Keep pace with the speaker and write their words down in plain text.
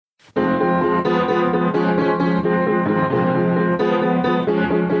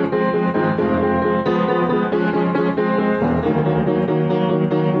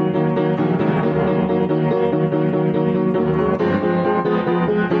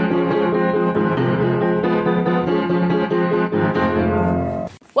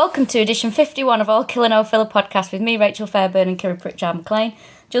Welcome to edition 51 of All Killa No Filla podcast with me, Rachel Fairburn and Kira Pritchard McLean.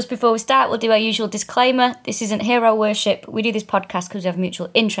 Just before we start, we'll do our usual disclaimer. This isn't hero worship. We do this podcast because we have mutual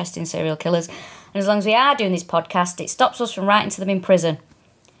interest in serial killers. And as long as we are doing this podcast, it stops us from writing to them in prison.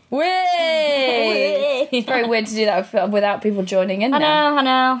 Whee! It's very weird to do that without people joining in now. I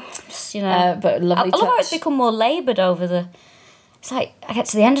know. Just, you know. But lovely I love how it's become more laboured over the... It's like, I get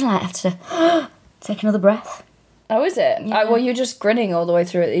to the end and I have to take another breath. Oh, is it? Yeah. Well, you're just grinning all the way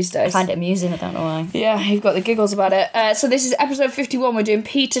through it these days. I find it amusing, I don't know why. Yeah, you've got the giggles about it. So this is episode 51. We're doing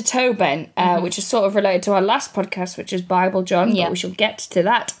Peter Tobin, which is sort of related to our last podcast, which is Bible John, but we shall get to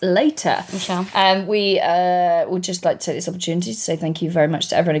that later. We shall. We would just like to take this opportunity to say thank you very much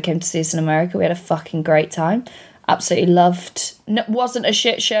to everyone who came to see us in America. We had a fucking great time. Absolutely loved. Wasn't a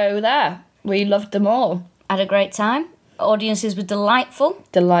shit show there. We loved them all. Had a great time. Audiences were delightful.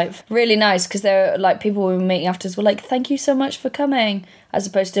 Really nice, because they're like, people we were meeting afterwards were like, thank you so much for coming, as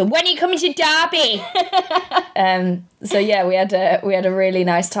opposed to, when are you coming to Derby? So yeah, we had a really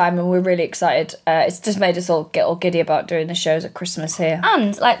nice time and we're really excited. It's just made us all get all giddy about doing the shows at Christmas here.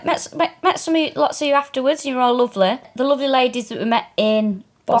 And like met lots of you afterwards. You were all lovely. The lovely ladies that we met in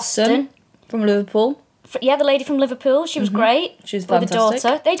Boston. From Liverpool. The lady from Liverpool. She was great. She was fantastic. With the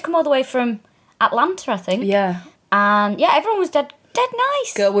daughter. They'd come all the way from Atlanta, I think. Yeah. And yeah, everyone was dead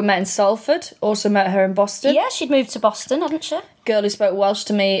nice. Girl we met in Salford, also met her in Boston. Yeah, she'd moved to Boston, hadn't she? Girl who spoke Welsh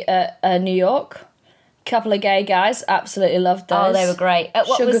to me at New York. Couple of gay guys, absolutely loved those. Oh, they were great.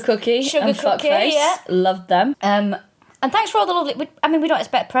 Sugar Cookie and Fuckface, yeah. Loved them. And thanks for all the lovely... we don't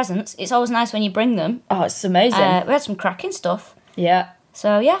expect presents. It's always nice when you bring them. Oh, it's amazing. We had some cracking stuff. Yeah.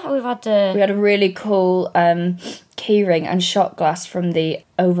 So yeah, we've had... We had a really cool keyring and shot glass from the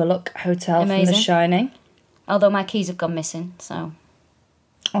Overlook Hotel from The Shining. Although my keys have gone missing, so...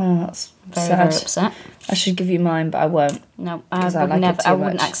 Oh, that's very, sad. very upset. I should give you mine, but I won't. No, I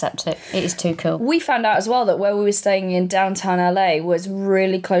wouldn't accept it. It is too cool. We found out as well that where we were staying in downtown LA was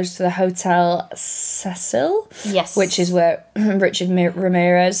really close to the Hotel Cecil. Yes. Which is where Richard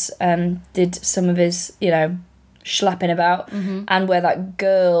Ramirez did some of his, schlepping about, and where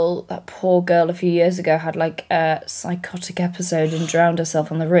that poor girl a few years ago had like a psychotic episode and drowned herself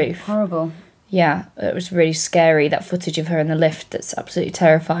on the roof. Horrible. Yeah, it was really scary, that footage of her in the lift. That's absolutely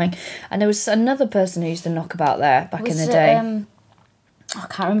terrifying. And there was another person who used to knock about there back in the day. I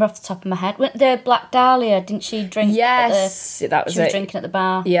can't remember off the top of my head. The Black Dahlia, didn't she drink? Yes, that was it. She was drinking at the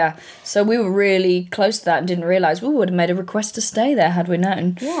bar. Yeah, so we were really close to that and didn't realise we would have made a request to stay there had we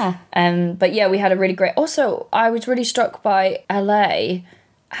known. Yeah. But yeah, we had a really great... Also, I was really struck by LA...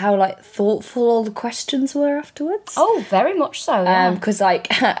 how, thoughtful all the questions were afterwards. Oh, very much so, yeah. Because,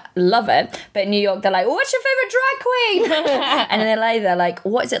 love it. But in New York, they're like, what's your favourite drag queen? And in LA, they're like,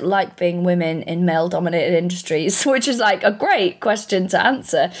 what is it like being women in male-dominated industries? Which is, a great question to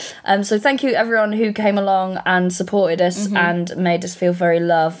answer. So thank you, everyone who came along and supported us and made us feel very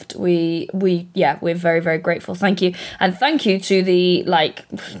loved. We're very, very grateful. Thank you. And thank you to the,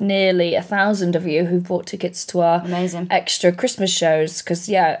 nearly 1,000 of you who bought tickets to our extra Christmas shows. Because,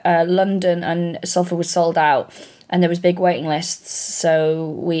 London and Salford was sold out and there was big waiting lists, so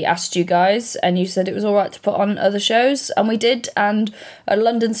we asked you guys and you said it was all right to put on other shows, and we did, and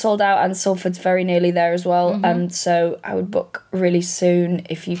London sold out and Salford's very nearly there as well, and so I would book really soon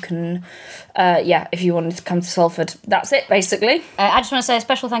if you can, if you wanted to come to Salford. That's it, basically. I just want to say a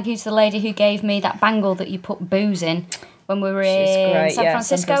special thank you to the lady who gave me that bangle that you put booze in when we were in San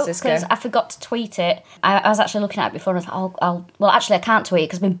Francisco, because I forgot to tweet it. I was actually looking at it before and I thought, well, actually I can't tweet it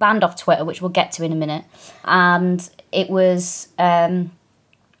because I've been banned off Twitter, which we'll get to in a minute. And it was,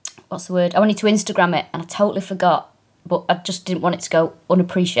 what's the word? I wanted to Instagram it and I totally forgot, but I just didn't want it to go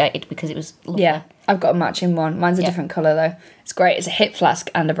unappreciated because it was lovely. Yeah, I've got a matching one. Mine's a different colour though. It's great. It's a hip flask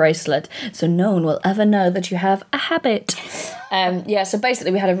and a bracelet, so no one will ever know that you have a habit. So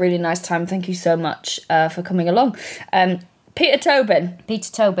basically we had a really nice time. Thank you so much for coming along. Peter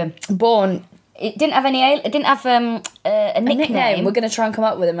Tobin. Born... It didn't have a nickname. We're going to try and come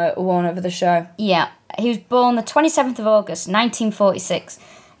up with him one over the show. Yeah. He was born the 27th of August, 1946,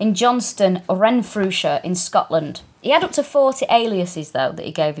 in Johnston, Renfrewshire, in Scotland. He had up to 40 aliases, though, that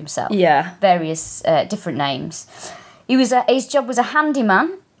he gave himself. Yeah. Various different names. His job was a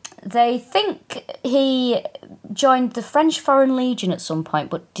handyman. They think he joined the French Foreign Legion at some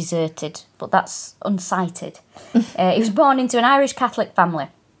point, but deserted. But that's unsighted. He was born into an Irish Catholic family.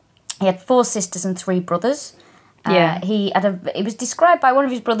 He had 4 sisters and 3 brothers. He was described by one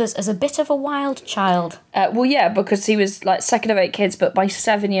of his brothers as a bit of a wild child. Because he was second of 8 kids, but by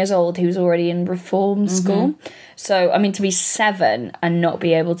 7 years old he was already in reform school. So, to be 7 and not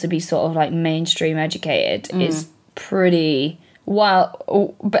be able to be sort of mainstream educated is pretty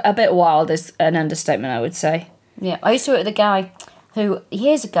a bit wild is an understatement, I would say. Yeah, I used to work with a guy who,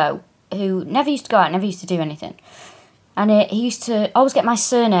 years ago, who never used to go out, never used to do anything. And he used to always get my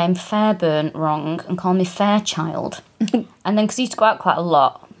surname, Fairburn, wrong and call me Fairchild. And then, because he used to go out quite a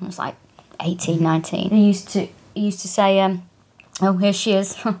lot, I was like 18, 19. He used to say, oh, here she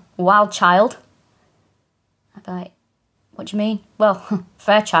is, wild child. I'd be like, what do you mean? Well,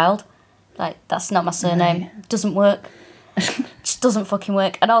 Fairchild. Like, that's not my surname. Right. Doesn't work. Just doesn't fucking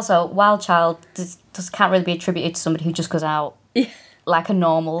work. And also, wild child just can't really be attributed to somebody who just goes out like a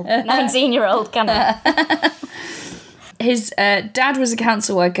normal 19-year-old, can it? His dad was a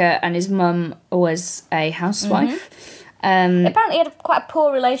council worker and his mum was a housewife. Apparently he had quite a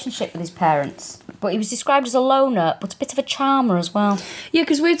poor relationship with his parents, but he was described as a loner, but a bit of a charmer as well. Yeah,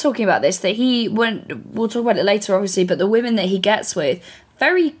 because we were talking about this, that we'll talk about it later obviously, but the women that he gets with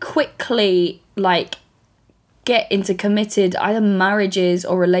very quickly, like, get into committed either marriages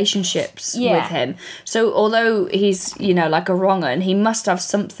or relationships with him. So although he's, like a wrong un, he must have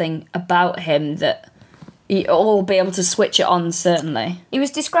something about him that... Or be able to switch it on, certainly. He was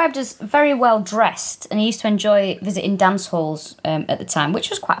described as very well dressed, and he used to enjoy visiting dance halls at the time, which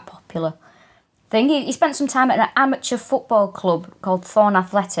was quite a popular thing. He spent some time at an amateur football club called Thorn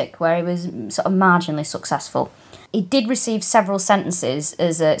Athletic, where he was sort of marginally successful. He did receive several sentences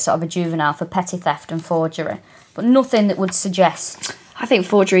as a sort of a juvenile for petty theft and forgery, but nothing that would suggest... I think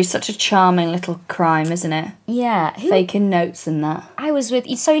forgery is such a charming little crime, isn't it? Yeah. Faking notes and that. I was with...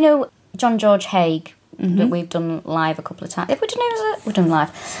 So, John George Haigh... that we've done live a couple of times. Have we done it? We've done live.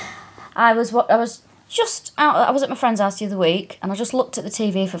 I was just out. I was at my friend's house the other week, and I just looked at the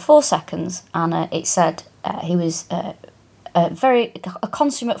TV for 4 seconds, and it said he was a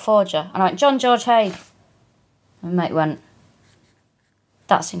consummate forger. And I went, John George Haigh. And my mate went,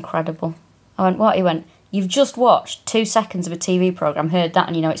 that's incredible. I went, what? He went, you've just watched 2 seconds of a TV programme, heard that,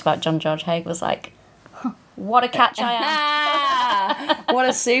 and you know it's about John George Haigh. I was like, what a catch I am. What a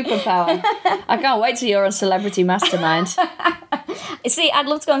superpower. I can't wait till you're on Celebrity Mastermind. See, I'd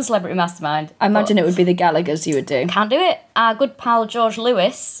love to go on Celebrity Mastermind. I imagine it would be the Gallaghers you would do. Can't do it. Our good pal George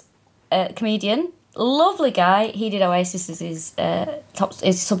Lewis, comedian, lovely guy. He did Oasis as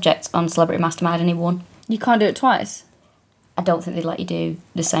his subject on Celebrity Mastermind, and he won. You can't do it twice? I don't think they'd let you do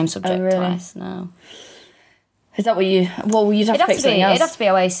the same subject twice, no. Is that what you'd have to pick something else? It'd have to be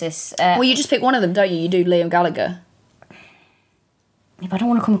Oasis. Well, you just pick one of them, don't you? You do Liam Gallagher. Yeah, but I don't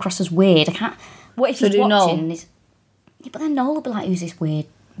want to come across as weird. I can't... What if he's watching... Yeah, but then Noel will be like, who's this weird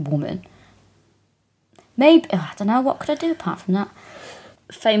woman? Maybe... I don't know, what could I do apart from that?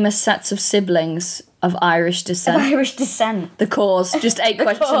 Famous sets of siblings of Irish descent. Of Irish descent. The Cause. Just 8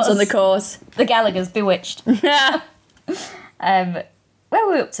 questions on the Cause. The Gallaghers, Bewitched. Where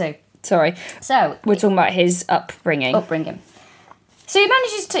were we up to? Sorry. So... We're talking about his upbringing. So he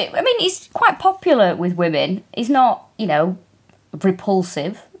manages to... I mean, he's quite popular with women. He's not,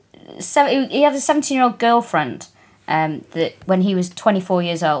 repulsive. So he had a 17-year-old girlfriend that when he was 24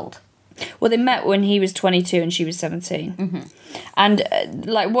 years old. Well, they met when he was 22 and she was 17. Mm-hmm.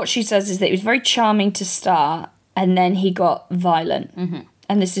 And what she says is that he was very charming to start, and then he got violent. Mm-hmm.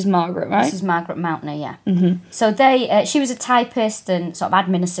 And this is Margaret, right? This is Margaret Mountner, yeah. Mm-hmm. So she was a typist and sort of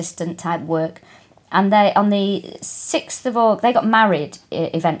admin assistant type work. And on the 6th of August, they got married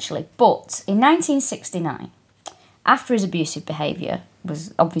eventually. But in 1969, after his abusive behaviour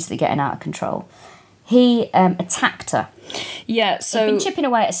was obviously getting out of control, he attacked her. Yeah, so... He'd been chipping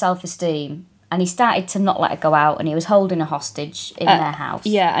away at her self-esteem, and he started to not let her go out, and he was holding her hostage in their house.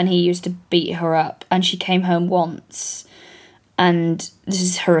 Yeah, and he used to beat her up, and she came home once, and this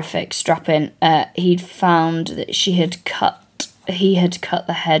is horrific, strap in. He'd found that he had cut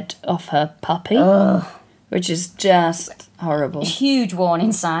the head off her puppy, which is just horrible. Huge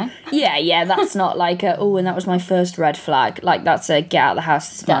warning sign. Yeah, that's not like and that was my first red flag. Like, that's a get out of the house,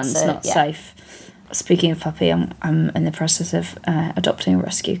 this man's not safe. Speaking of puppy, I'm in the process of adopting a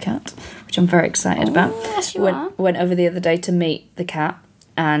rescue cat, which I'm very excited about. Yes, you are. Went over the other day to meet the cat,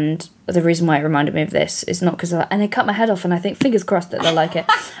 and the reason why it reminded me of this is not because and they cut my head off, and I think fingers crossed that they'll like it.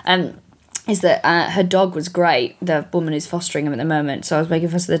 Is that her dog was great, the woman who's fostering him at the moment. So I was making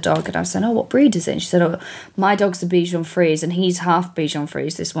fuss of the dog, and I was saying, what breed is it? And she said, my dog's a Bichon Frise, and he's half Bichon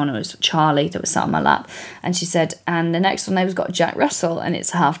Frise. This one was Charlie that was sat on my lap. And she said, and the next one neighbour's got Jack Russell, and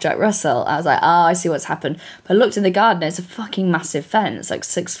it's half Jack Russell. I was like, I see what's happened. But I looked in the garden, it's a fucking massive fence, like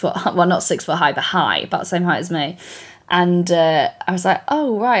 6 foot, well, not 6 foot high, but high, about the same height as me. And I was like,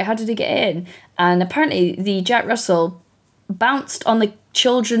 oh, right, how did he get in? And apparently the Jack Russell bounced on the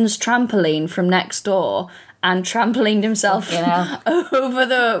children's trampoline from next door and trampolined himself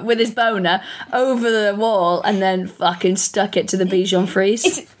with his boner over the wall and then fucking stuck it to the Bichon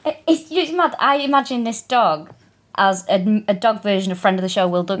Frise. It's mad. I imagine this dog as a dog version of friend of the show,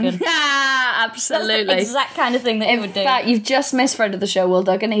 Will Duggan. Absolutely. That's the exact kind of thing that he would do. In fact, you've just missed friend of the show, Will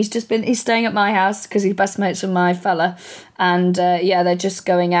Duggan. He's staying at my house because he's best mates with my fella. And they're just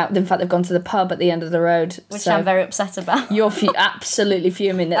going out. In fact, they've gone to the pub at the end of the road. Which I'm very upset about. You're absolutely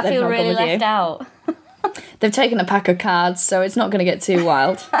fuming that they've not gone with you. I feel really left out. They've taken a pack of cards, so it's not going to get too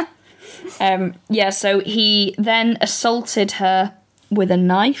wild. So he then assaulted her with a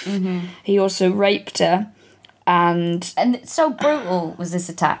knife. Mm-hmm. He also raped her. And so brutal was this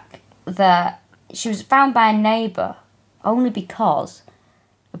attack that she was found by a neighbour only because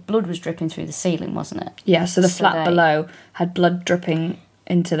the blood was dripping through the ceiling, wasn't it? Yeah, so the flat below had blood dripping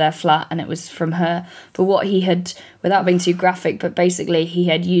into their flat and it was from her. But what he had, without being too graphic, but basically he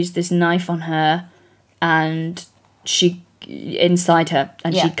had used this knife on her and she inside her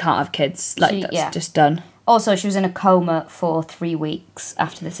and she can't have kids. That's just done. Also, she was in a coma for 3 weeks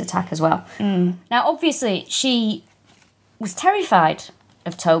after this attack as well. Mm. Now, obviously, she was terrified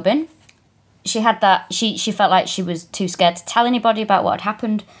of Tobin. She had that... She felt like she was too scared to tell anybody about what had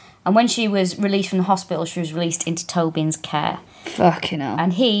happened. And when she was released from the hospital, she was released into Tobin's care. Fucking hell.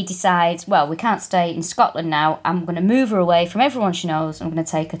 And he decides, well, we can't stay in Scotland now. I'm going to move her away from everyone she knows. I'm going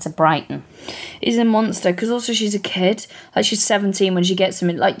to take her to Brighton. He's a monster, because also she's a kid. Like, she's 17 when she gets him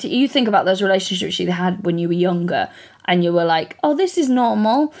in. Like, you think about those relationships she had when you were younger, and you were like, oh, this is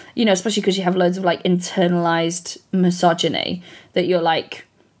normal. You know, especially because you have loads of, like, internalised misogyny, that you're like,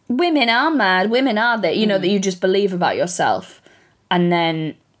 women are mad, women are they, you know, that you just believe about yourself. And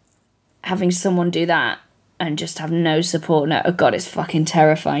then having someone do that, and just have no support. No, oh God, it's fucking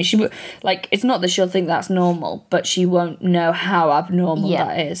terrifying. She like, it's not that she'll think that's normal, but she won't know how abnormal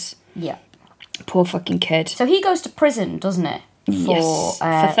that is. Yeah. Poor fucking kid. So he goes to prison, doesn't it? For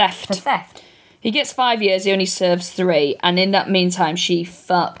theft. For theft. He gets 5 years, he only serves 3, and in that meantime, she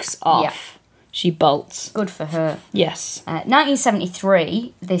fucks off. Yeah. She bolts. Good for her. Yes.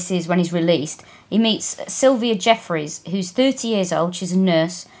 1973, this is when he's released, he meets Sylvia Jeffries, who's 30 years old, she's a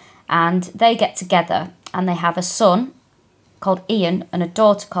nurse, and they get together. And they have a son called Ian and a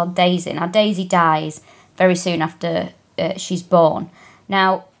daughter called Daisy. Now, Daisy dies very soon after she's born.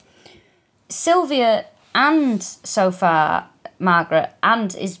 Now, Sylvia and, so far, Margaret,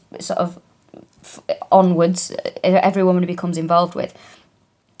 and is sort of onwards, every woman he becomes involved with,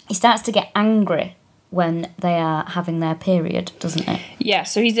 he starts to get angry when they are having their period, doesn't he? Yeah,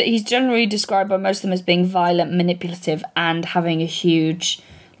 so he's generally described by most of them as being violent, manipulative, and having a huge...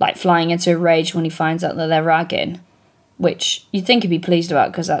 like flying into a rage when he finds out that they're ragging, which you'd think he'd be pleased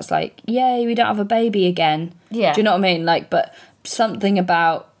about because that's like, yay, we don't have a baby again. Yeah. Do you know what I mean? Like, but something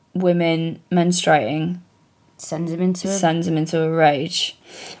about women menstruating sends him into a rage,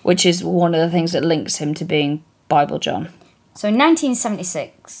 which is one of the things that links him to being Bible John. So in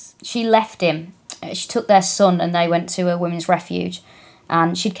 1976, she left him. She took their son and they went to a women's refuge.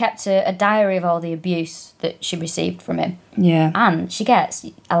 And she'd kept a diary of all the abuse that she received from him. Yeah. And she gets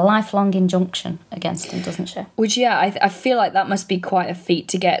a lifelong injunction against him, doesn't she? Which, yeah, I feel like that must be quite a feat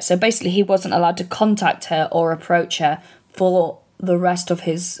to get. So basically he wasn't allowed to contact her or approach her for the rest of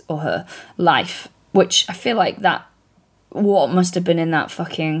his or her life. Which I feel like that, what must have been in that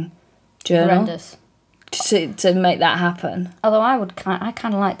fucking journal? Horrendous. To make that happen. Although I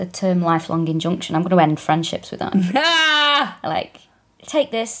kind of like the term lifelong injunction. I'm going to end friendships with that. Like...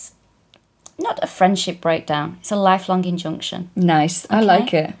 take this, not a friendship breakdown, it's a lifelong injunction. Nice. Okay? I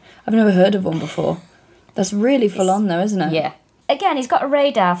like it. I've never heard of one before. That's really full on though, isn't it? Yeah. Again, he's got a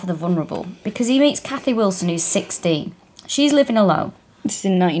radar for the vulnerable because he meets Kathy Wilson, who's 16. She's living alone. This is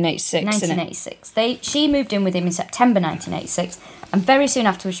in 1986, 1986. She moved in with him in September 1986, and very soon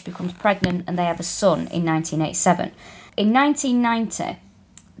afterwards she becomes pregnant and they have a son in 1987. In 1990,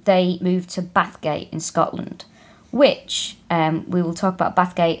 they moved to Bathgate in Scotland, which we will talk about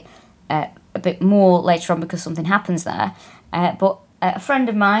Bathgate a bit more later on because something happens there. But a friend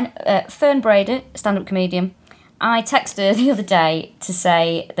of mine, Fern Brady, stand-up comedian, I texted her the other day to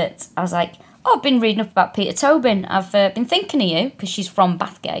say that I was like, oh, I've been reading up about Peter Tobin. I've been thinking of you because she's from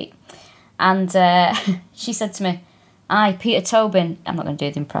Bathgate. And she said to me, aye, Peter Tobin. I'm not going to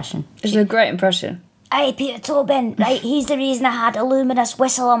do the impression. It's a great impression. Hey, Peter Tobin, right, he's the reason I had a luminous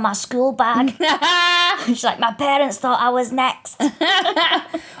whistle on my school bag. She's like, my parents thought I was next.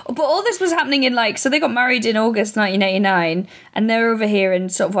 But all this was happening in, like, so they got married in August 1989, and they're over here in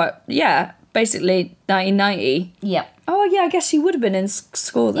sort of, like, yeah, basically 1990. Yep. Oh, yeah, I guess she would have been in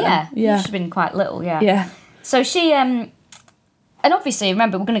school then. Yeah. She'd been quite little, yeah. Yeah. So she And obviously,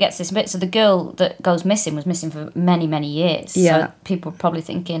 remember, we're going to get to this bit. So the girl that goes missing was missing for many, many years. Yeah. So people were probably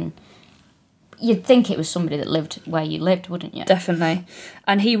thinking... You'd think it was somebody that lived where you lived, wouldn't you? Definitely.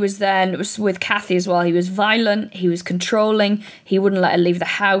 And he was then, with Kathy as well, he was violent, he was controlling, he wouldn't let her leave the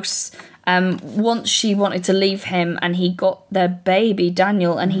house. Once she wanted to leave him and he got their baby,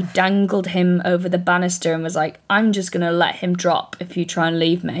 Daniel, and he dangled him over the banister and was like, I'm just going to let him drop if you try and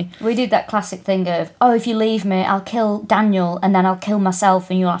leave me. We did that classic thing of, oh, if you leave me, I'll kill Daniel and then I'll kill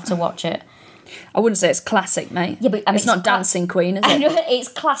myself and you'll have to watch it. I wouldn't say it's classic, mate. Yeah, but I mean, it's not Dancing Queen, is it? It's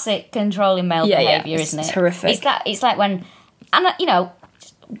classic controlling male behaviour, isn't it? It's horrific. It's like when, and you know,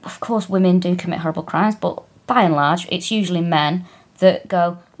 of course, women do commit horrible crimes, but by and large, it's usually men that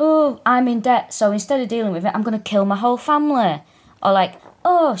go, oh, I'm in debt, so instead of dealing with it, I'm going to kill my whole family, or like,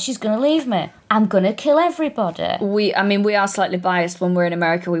 oh, she's going to leave me, I'm going to kill everybody. We are slightly biased. When we're in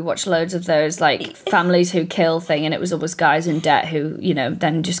America, we watch loads of those, like, families who kill thing, and it was always guys in debt who, you know,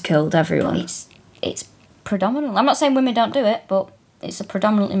 then just killed everyone. It's predominant. I'm not saying women don't do it, but it's a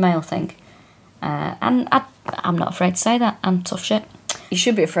predominantly male thing. And I'm not afraid to say that. I'm tough shit. You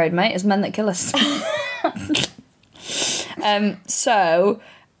should be afraid, mate. It's men that kill us. So...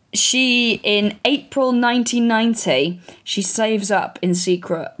 She, in April 1990, she saves up in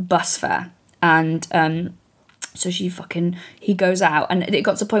secret bus fare. And so he goes out. And it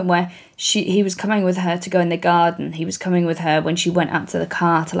got to the point where he was coming with her to go in the garden. He was coming with her when she went out to the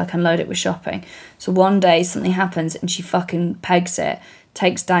car to, like, unload it with shopping. So one day something happens and she fucking pegs it,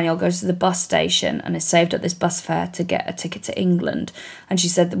 takes Daniel, goes to the bus station and has saved up this bus fare to get a ticket to England. And she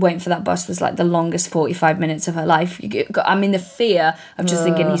said that waiting for that bus was like the longest 45 minutes of her life. The fear of just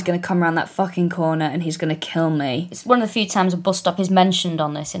thinking he's going to come around that fucking corner and he's going to kill me. It's one of the few times a bus stop is mentioned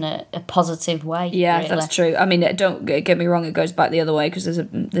on this in a positive way. Yeah, really. That's true. I mean, don't get me wrong, it goes back the other way because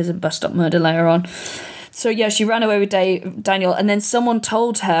there's a bus stop murder later on. So yeah, she ran away with Daniel, and then someone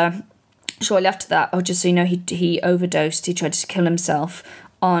told her shortly after that, oh, just so you know, he overdosed. He tried to kill himself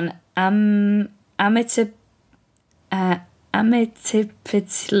on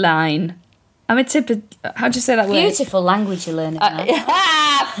amitriptyline. How do you say that word? Beautiful language you're learning.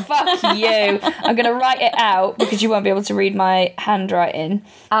 Fuck you! I'm gonna write it out because you won't be able to read my handwriting.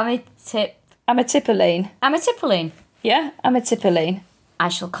 Amitriptyline. Amitriptyline. Yeah, amitriptyline. I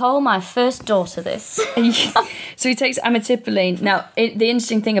shall call my first daughter this. So he takes amitriptyline. Now, the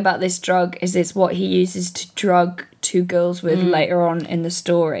interesting thing about this drug is it's what he uses to drug two girls with later on in the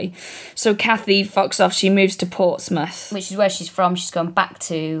story. So Kathy fucks off. She moves to Portsmouth. Which is where she's from. She's gone back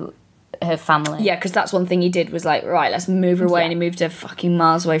to her family. Yeah, because that's one thing he did was like, right, let's move her away. Yeah. And he moved her fucking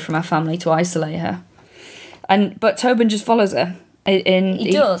miles away from her family to isolate her. But Tobin just follows her.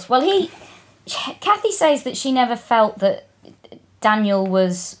 He does. Well, Kathy says that she never felt that Daniel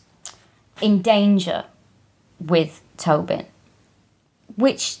was in danger with Tobin,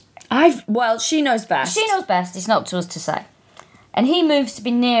 which... she knows best. She knows best, it's not up to us to say. And he moves to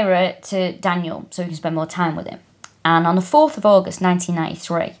be nearer to Daniel so he can spend more time with him. And on the 4th of August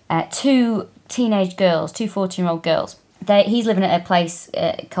 1993, two teenage girls, two 14-year-old girls, he's living at a place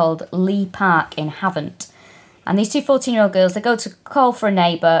called Lee Park in Havant. And these two 14-year-old girls, they go to call for a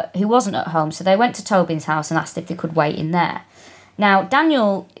neighbour who wasn't at home, so they went to Tobin's house and asked if they could wait in there. Now,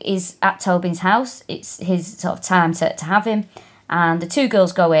 Daniel is at Tobin's house. It's his sort of time to have him. And the two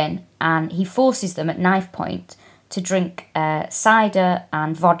girls go in and he forces them at knife point to drink cider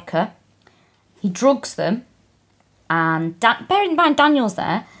and vodka. He drugs them. And bearing in mind Daniel's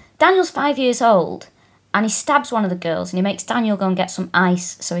there, Daniel's 5 years old. And he stabs one of the girls and he makes Daniel go and get some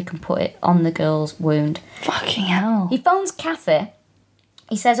ice so he can put it on the girl's wound. Fucking hell. He phones Kathy.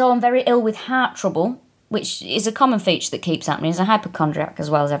 He says, oh, I'm very ill with heart trouble, which is a common feature that keeps happening. He's a hypochondriac as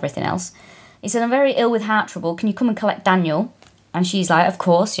well as everything else. He said, I'm very ill with heart trouble. Can you come and collect Daniel? And she's like, of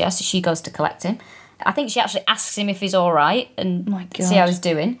course, yes. So she goes to collect him. I think she actually asks him if he's all right and see how he's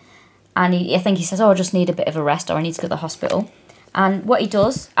doing. And I think he says, oh, I just need a bit of a rest or I need to go to the hospital. And what he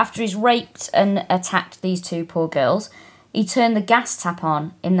does, after he's raped and attacked these two poor girls, he turned the gas tap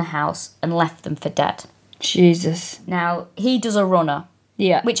on in the house and left them for dead. Jesus. Now, he does a runner.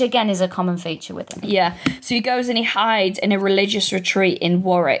 Yeah. Which, again, is a common feature with him. Yeah. So he goes and he hides in a religious retreat in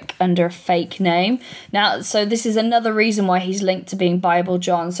Warwick under a fake name. Now, so this is another reason why he's linked to being Bible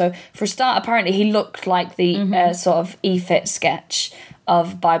John. So, for a start, apparently he looked like the sort of E-Fit sketch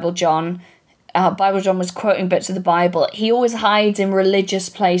of Bible John. Bible John was quoting bits of the Bible. He always hides in religious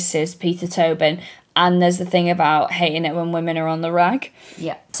places, Peter Tobin. And there's the thing about hating it when women are on the rag.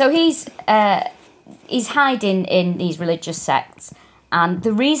 Yeah. So he's hiding in these religious sects. And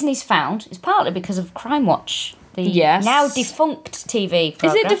the reason he's found is partly because of Crime Watch, the now defunct TV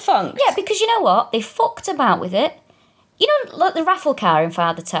programme. Is it defunct? Yeah, because you know what? They fucked about with it. You know, like the raffle car in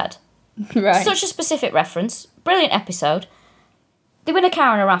Father Ted? Right. Such a specific reference. Brilliant episode. They win a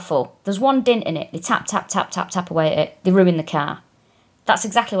car in a raffle. There's one dint in it. They tap, tap, tap, tap, tap away at it. They ruin the car. That's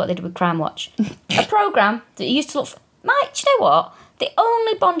exactly what they did with Crime Watch. A programme that you used to look for. Mike, do you know what? The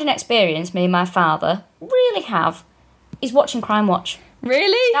only bonding experience me and my father really have is watching Crime Watch.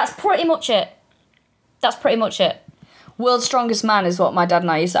 Really? That's pretty much it. World's Strongest Man is what my dad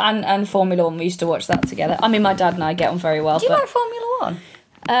and I used to, and Formula 1, we used to watch that together. I mean, my dad and I get on very well. Do you like Formula 1?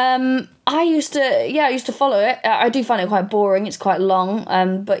 I used to follow it. I do find it quite boring. It's quite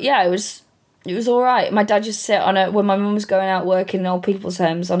long. But yeah, it was all right. My dad just sit on it when my mum was going out working in old people's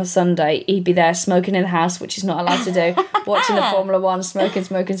homes on a Sunday. He'd be there smoking in the house, which is not allowed to do. Watching the Formula 1, smoking.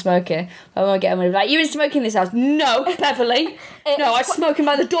 I won't get him and be like, "You been smoking in this house?" "No, Beverly. No, I was smoking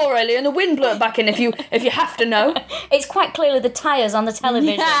by the door earlier, and the wind blew it back in. If you have to know." It's quite clearly the tyres on the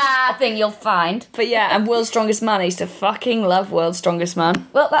television. Yeah. I think you'll find. But yeah, and World's Strongest Man. I used to fucking love World's Strongest Man.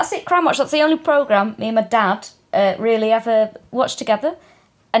 Well, that's it. Crime Watch. That's the only programme me and my dad really ever watched together.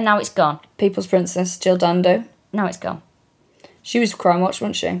 And now it's gone. People's Princess, Jill Dando. Now it's gone. She was Crime Watch,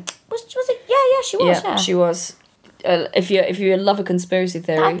 wasn't she? Was it? Yeah, she was. Yeah, she was. If you love a conspiracy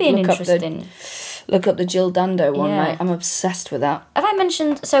theory, that'd be interesting. Look up the Jill Dando one, mate. I'm obsessed with that. Have I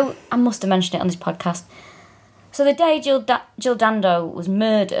mentioned? So I must have mentioned it on this podcast. So the day Jill Dando was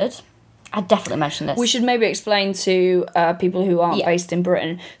murdered, I definitely mentioned this. We should maybe explain to people who aren't based in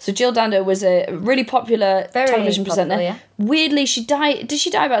Britain. So Jill Dando was a really popular television presenter. Yeah. Weirdly, she died. Did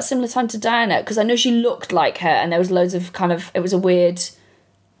she die about a similar time to Diana? Because I know she looked like her, and there was loads of it was a weird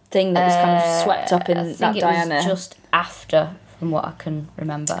thing that was kind of swept up in that Diana. Was just after, from what I can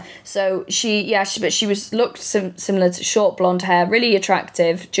remember. So she looked similar to short blonde hair, really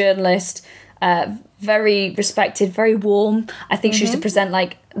attractive journalist. Very respected, very warm. I think she used to present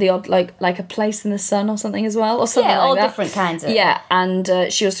like the odd like a place in the sun or something as well, or something like that. Yeah, all different kinds of. Yeah, and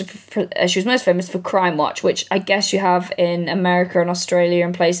she was most famous for Crime Watch, which I guess you have in America and Australia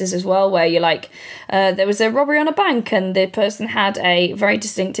and places as well, where you're like, there was a robbery on a bank and the person had a very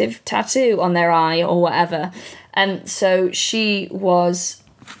distinctive tattoo on their eye or whatever, and so she was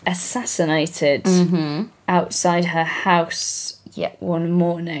assassinated outside her house one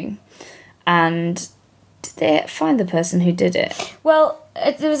morning. And did they find the person who did it? Well,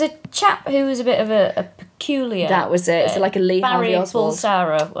 there was a chap who was a bit of a peculiar... That was it. It's like a Lee Harvey Oswald.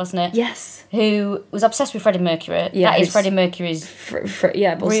 Barry Bulsara, wasn't it? Yes. Who was obsessed with Freddie Mercury. Yeah, that is Freddie Mercury's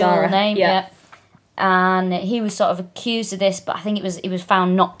Bulsara. Real name. Yeah. And he was sort of accused of this, but I think it was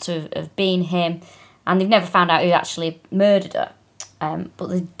found not to have been him. And they've never found out who actually murdered her. But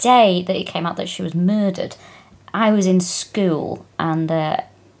the day that it came out that she was murdered, I was in school and...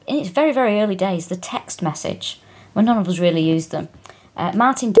 in its very, very early days, the text message, when none of us really used them,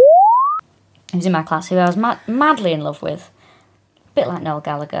 Martin who was in my class, who I was madly in love with, a bit like Noel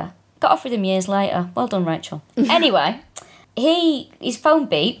Gallagher, got off with him years later. Well done, Rachel. Anyway, his phone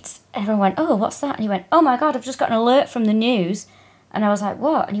beeped, everyone went, "Oh, what's that?" And he went, "Oh my God, I've just got an alert from the news." And I was like,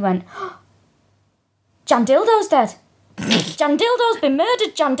 "What?" And he went, "Oh, Jan Dildo's dead. Jan Dildo's been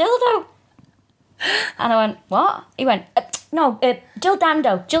murdered, Jan Dildo." And I went, "What?" He went, "No, Jill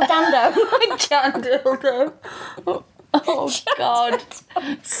Dando. Jan Dildo. Oh God,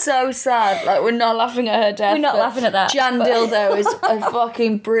 so sad. Like, we're not laughing at her death. We're not laughing at that. Jan Dildo is a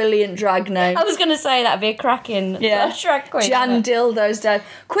fucking brilliant drag name. I was going to say that'd be a cracking drag queen. Jan Dildo's dead.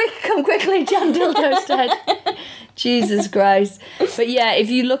 Quick, come quickly, Jan Dildo's dead. Jesus Christ. But yeah, if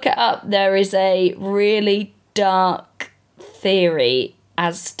you look it up, there is a really dark theory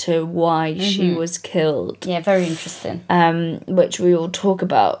as to why she was killed. Yeah, very interesting. Which we will talk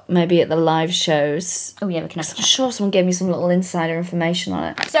about maybe at the live shows. Oh yeah, we can have I'm sure someone gave me some little insider information on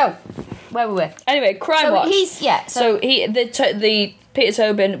it. So, where were we? Anyway, Crime Watch. So the Peter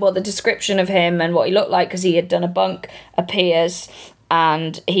Tobin, well, the description of him and what he looked like, because he had done a bunk, appears,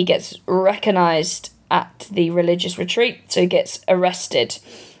 and he gets recognised at the religious retreat, so he gets arrested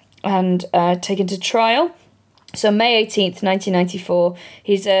and taken to trial. So May 18th, 1994,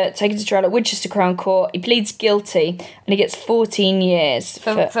 he's taken to trial at Winchester Crown Court. He pleads guilty and he gets 14 years.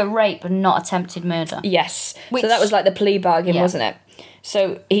 For rape and not attempted murder. Yes. So that was like the plea bargain, wasn't it?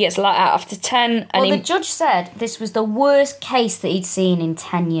 So he gets let out after 10. And the judge said this was the worst case that he'd seen in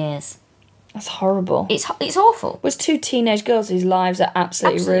 10 years. That's horrible. It's awful. It was two teenage girls whose lives are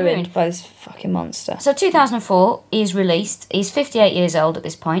absolutely ruined by this fucking monster. So 2004, he's released. He's 58 years old at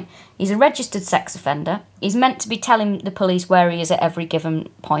this point. He's a registered sex offender. He's meant to be telling the police where he is at every given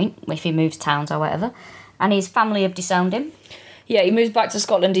point, if he moves towns or whatever. And his family have disowned him. Yeah, he moves back to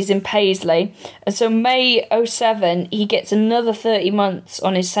Scotland. He's in Paisley. And so May 07, he gets another 30 months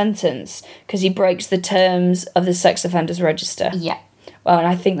on his sentence because he breaks the terms of the sex offenders register. Yeah. Well, and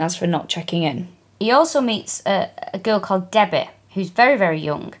I think that's for not checking in. He also meets a girl called Debbie, who's very, very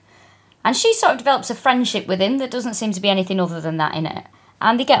young. And she sort of develops a friendship with him that doesn't seem to be anything other than that in it.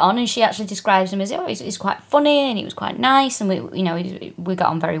 And they get on, and she actually describes him as, he's quite funny, and he was quite nice, and we got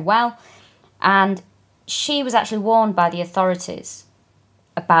on very well. And she was actually warned by the authorities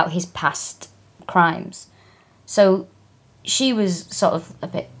about his past crimes. So she was sort of a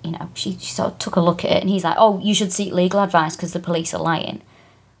bit, she sort of took a look at it, and he's like, oh, you should seek legal advice because the police are lying.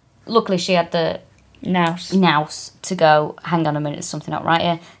 Luckily, she had the nous to go, hang on a minute, there's something not right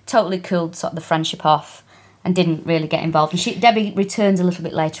here. Totally cooled sort of the friendship off and didn't really get involved. And Debbie returns a little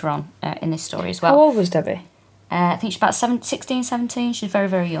bit later on in this story as well. How old was Debbie? I think she's about 16, 17. She's very,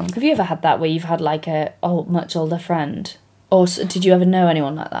 very young. Have you ever had that where you've had like a much older friend? Or did you ever know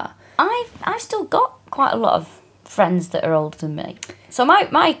anyone like that? I've still got quite a lot of friends that are older than me. So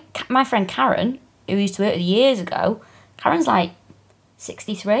my friend Karen, who used to work with years ago, Karen's like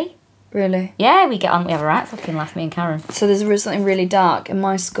 63. Really? Yeah, we get on. We have a right fucking laugh, me and Karen. So there's something really dark. In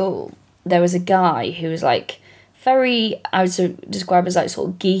my school, there was a guy who was like very, I would describe as like sort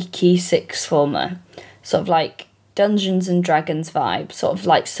of geeky sixth former. Sort of like Dungeons and Dragons vibe. Sort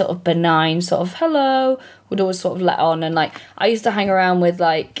of benign, sort of hello. Would always sort of let on. And like, I used to hang around with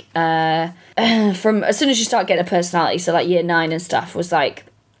like, from as soon as you start getting a personality, so like year 9 and stuff, was like,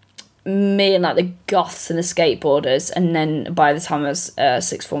 me and like the goths and the skateboarders, and then by the time I was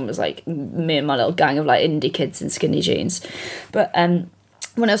sixth form, it was like me and my little gang of like indie kids in skinny jeans. But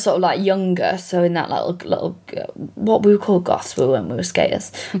when I was sort of like younger, so in that little what we would call goths, we were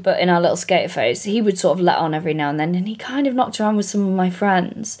skaters, but in our little skater phase, he would sort of let on every now and then, and he kind of knocked around with some of my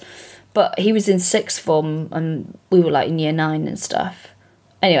friends. But he was in sixth form and we were like in year 9 and stuff.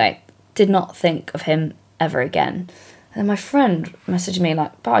 Anyway, did not think of him ever again. And then my friend messaged me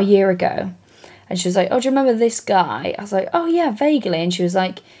like about a year ago, and she was like, oh, do you remember this guy? I was like, oh yeah, vaguely. And she was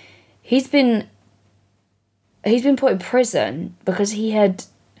like, he's been put in prison because he had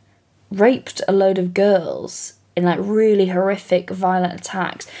raped a load of girls in like really horrific violent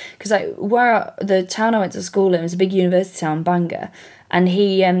attacks. Because like where the town I went to school in was a big university town, Bangor. And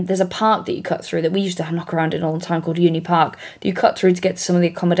he, there's a park that you cut through that we used to knock around in all the time called Uni Park. That you cut through to get to some of the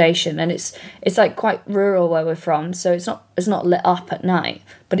accommodation, and it's like quite rural where we're from, so it's not lit up at night,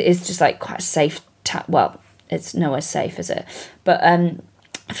 but it is just like quite a safe. Well, it's nowhere safe, is it? But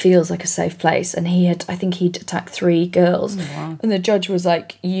feels like a safe place. And I think he'd attacked 3 girls, wow. And the judge was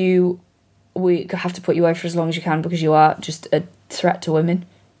like, we have to put you away for as long as you can because you are just a threat to women.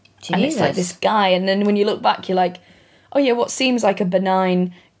 Jesus. And it's like this guy, and then when you look back, you're like, oh yeah, what seems like a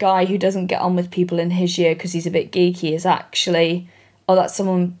benign guy who doesn't get on with people in his year because he's a bit geeky is actually, that's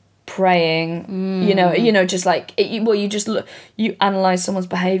someone praying. Just like you analyze someone's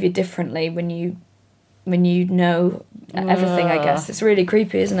behavior differently when you know everything. I guess it's really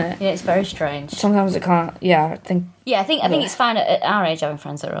creepy, isn't it? Yeah, it's very strange. Sometimes it can't. Yeah, I think it's fine at our age having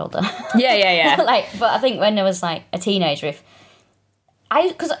friends that are older. Yeah. But I think when I was like a teenager,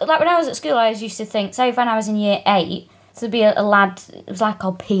 because like when I was at school, I used to think, say when I was in year 8. So there'd be a lad, it was like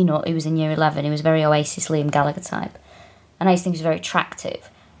called Peanut, who was in year 11, he was very Oasis Liam Gallagher type. And I used to think he was very attractive.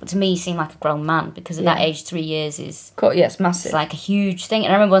 But to me, he seemed like a grown man, because at that age, 3 years is... Yes, massive. It's like a huge thing.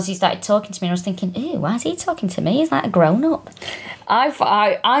 And I remember once he started talking to me, and I was thinking, ew, why is he talking to me? He's like a grown-up.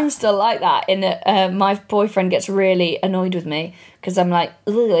 I'm still like that, in that my boyfriend gets really annoyed with me, because I'm like,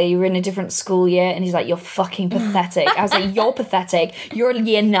 you're in a different school year, and he's like, you're fucking pathetic. I was like, you're pathetic. You're in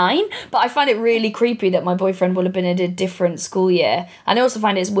year 9? But I find it really creepy that my boyfriend would have been in a different school year. And I also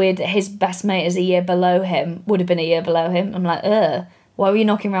find it's weird that his best mate is a year below him, would have been a year below him. I'm like, why were you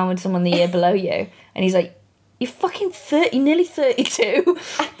knocking around with someone the year below you? And he's like, you're fucking 30, nearly 32.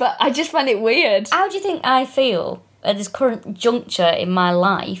 But I just find it weird. How do you think I feel at this current juncture in my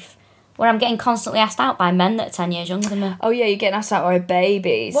life where I'm getting constantly asked out by men that are 10 years younger than me? Oh yeah, you're getting asked out by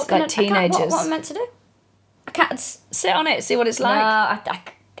babies, teenagers. What am I meant to do? I can't sit on it, see what it's like. No,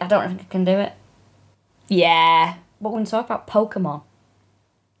 I don't think I can do it. Yeah. What we talk about? Pokemon.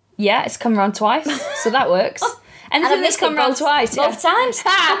 Yeah, it's come around twice, so that works. Anything that's come around twice. Both times.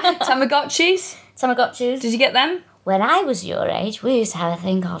 Tamagotchis. Tamagotchis. Did you get them? When I was your age, we used to have a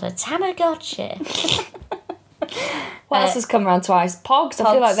thing called a Tamagotchi. What else has come around twice? Pogs.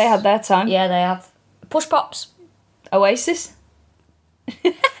 I feel like they had their time. Yeah, they have. Push Pops. Oasis.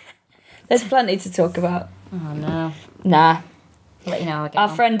 There's plenty to talk about. Oh, no. Nah. I'll let you know how I get Our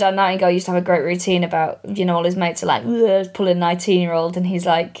on. friend Dan Nightingale used to have a great routine about, all his mates are like, pulling a 19-year-old, and he's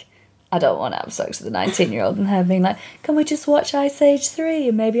like, I don't want to have sex with a 19-year-old and her being like, can we just watch Ice Age 3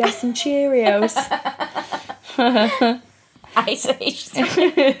 and maybe have some Cheerios? Ice Age 3.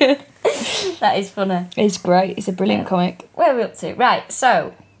 That is funny. It's great. It's a brilliant comic. Where are we up to? Right,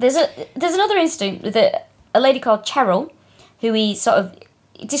 so there's another incident with a lady called Cheryl, who he sort of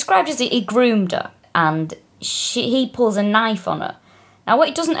described as he groomed her, and he pulls a knife on her. Now, what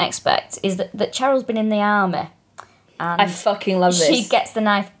he doesn't expect is that Cheryl's been in the army. And I fucking love this. She gets the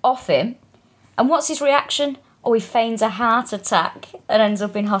knife off him, and what's his reaction? Oh, he feigns a heart attack and ends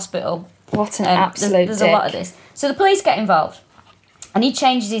up in hospital. What an absolute There's a lot of this. So the police get involved, and he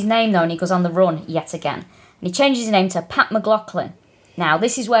changes his name, though, and he goes on the run yet again. And he changes his name to Pat McLaughlin. Now,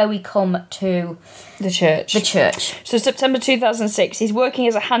 this is where we come to... The church. So September 2006, he's working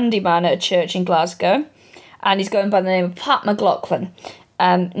as a handyman at a church in Glasgow, and he's going by the name of Pat McLaughlin.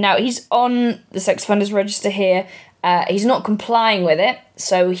 Now, he's on the sex offenders register here. He's not complying with it,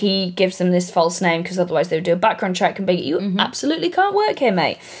 so he gives them this false name because otherwise they would do a background check and be you absolutely can't work here,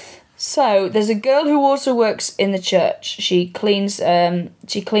 mate. So there's a girl who also works in the church. She cleans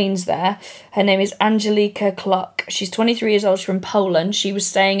there. Her name is Angelika Klok. She's 23 years old. She's from Poland. She was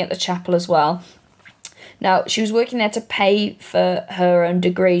staying at the chapel as well. Now, she was working there to pay for her own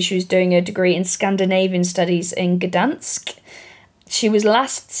degree. She was doing a degree in Scandinavian studies in Gdansk. She was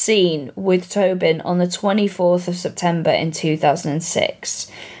last seen with Tobin on the 24th of September in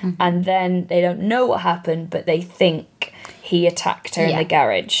 2006. And then they don't know what happened, but they think he attacked her in the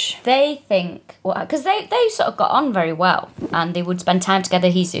garage. They think... Because they sort of got on very well, and they would spend time together.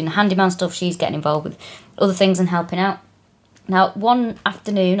 He's doing handyman stuff, she's getting involved with other things and helping out. Now, one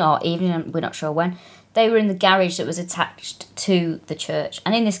afternoon or evening, we're not sure when, they were in the garage that was attached to the church.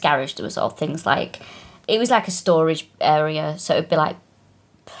 And in this garage, there was all things like... It was like a storage area, so it would be like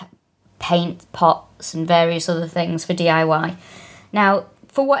paint pots and various other things for DIY. Now,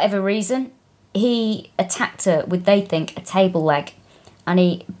 for whatever reason, he attacked her with, they think, a table leg. And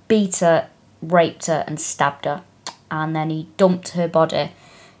he beat her, raped her and stabbed her. And then he dumped her body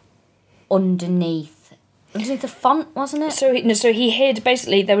underneath the font, wasn't it? So he hid,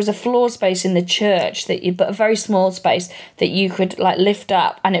 basically, there was a floor space in the church, but a very small space that you could like lift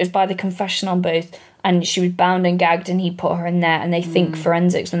up, and it was by the confessional booth. And she was bound and gagged, and he put her in there. And they think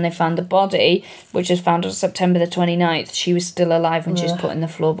forensics, when they found the body, which was found on September the 29th, she was still alive when she was put in the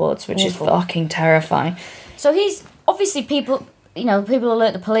floorboards, which is fucking terrifying. So he's, obviously people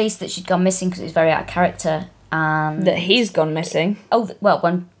alert the police that she'd gone missing because he's very out of character. And that he's gone missing. Oh, well,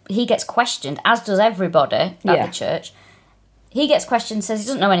 when he gets questioned, as does everybody at the church, he gets questioned, says he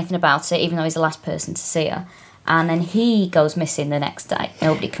doesn't know anything about it, even though he's the last person to see her. And then he goes missing the next day.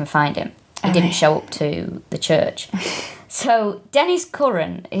 Nobody can find him. He didn't show up to the church. So Dennis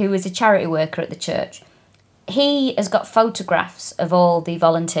Curran, who is a charity worker at the church, he has got photographs of all the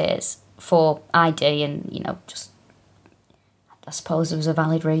volunteers for ID and, just, I suppose there was a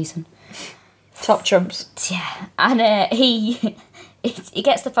valid reason. Top trumps. Yeah. And he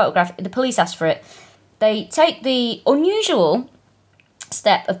gets the photograph. The police ask for it. They take the unusual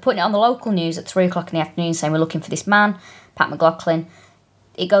step of putting it on the local news at 3 o'clock in the afternoon saying we're looking for this man, Pat McLaughlin.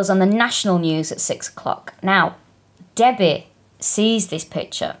 It goes on the national news at 6 o'clock. Now, Debbie sees this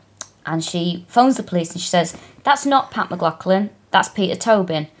picture and she phones the police and she says, that's not Pat McLaughlin, that's Peter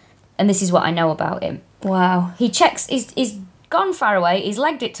Tobin, and this is what I know about him. Wow. He checks, he's gone far away, he's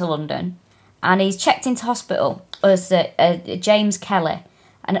legged it to London, and he's checked into hospital as James Kelly,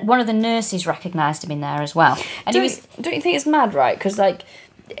 and one of the nurses recognised him in there as well. And don't you think it's mad, right? Because, like,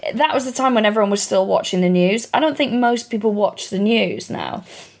 that was the time when everyone was still watching the news. I don't think most people watch the news now.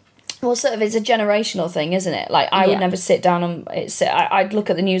 Well, sort of, it's a generational thing, isn't it? Like, I would never sit down and... I'd look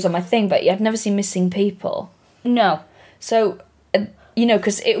at the news on my thing, but I'd never see missing people. No. So,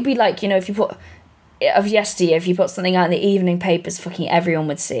 because it would be like, if you put... Of yesteryear, if you put something out in the evening papers, fucking everyone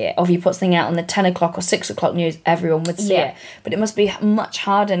would see it. Or if you put something out on the 10 o'clock or 6 o'clock news, everyone would see it. But it must be much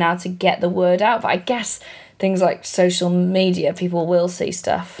harder now to get the word out. But I guess... things like social media, people will see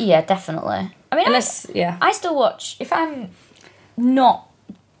stuff. Yeah, definitely. I mean, I still watch, if I'm not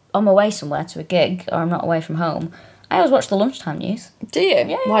on my way somewhere to a gig, or I'm not away from home, I always watch the lunchtime news. Do you?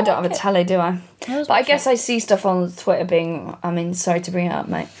 Yeah, well, I don't have a telly, do I? But I guess I see stuff on Twitter being, sorry to bring it up,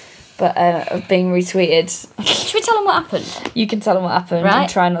 mate, but being retweeted. Should we tell them what happened? You can tell them what happened, and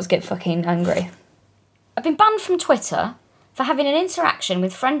try not to get fucking angry. I've been banned from Twitter for having an interaction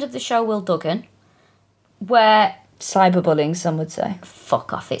with friend of the show, Will Duggan, where... cyberbullying, some would say.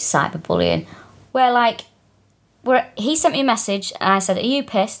 Fuck off, it's cyberbullying. Where he sent me a message and I said, are you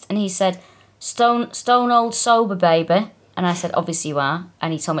pissed? And he said, stone old sober, baby. And I said, obviously you are.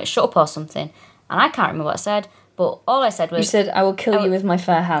 And he told me to shut up or something. And I can't remember what I said. But all I said was... You said, I will kill you with my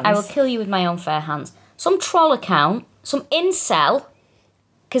fair hands. I will kill you with my own fair hands. Some troll account, some incel,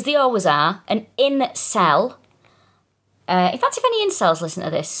 because they always are, an incel. In fact, if any incels listen to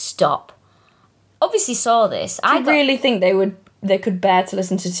this, stop. Obviously saw this. Do you really think they could bear to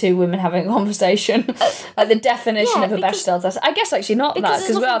listen to two women having a conversation? Like the definition of a Bechdel test. I guess actually not that,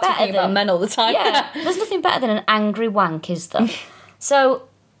 because we are talking about men all the time. Yeah, there's nothing better than an angry wank, is there? So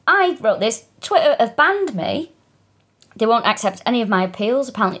I wrote this. Twitter have banned me. They won't accept any of my appeals.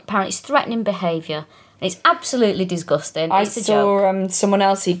 Apparently it's threatening behaviour. It's absolutely disgusting. I saw someone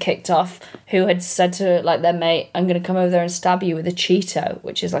else he kicked off who had said to like their mate, "I'm going to come over there and stab you with a Cheeto,"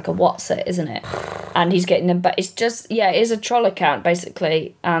 which is like a what's it, isn't it? And he's getting them back. It's just it is a troll account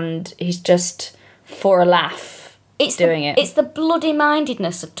basically, and he's just for a laugh doing it. It's the bloody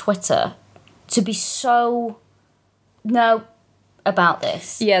mindedness of Twitter to be so about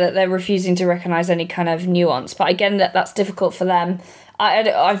this. Yeah, that they're refusing to recognise any kind of nuance. But again, that's difficult for them.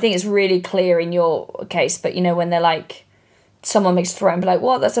 I think it's really clear in your case, but you know, when they're like, someone makes a threat and be like,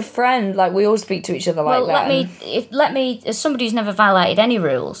 what, that's a friend, like we all speak to each other like that. Well, let me, as somebody who's never violated any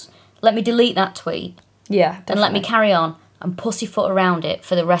rules, let me delete that tweet. Yeah, definitely. And let me carry on and pussyfoot around it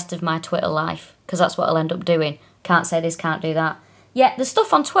for the rest of my Twitter life, because that's what I'll end up doing. Can't say this, can't do that. Yeah, the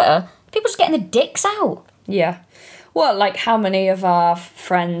stuff on Twitter, people just getting their dicks out. Yeah. Well, like how many of our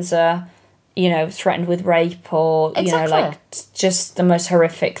friends are, you know, threatened with rape or, you know, like just the most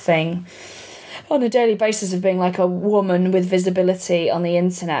horrific thing on a daily basis of being like a woman with visibility on the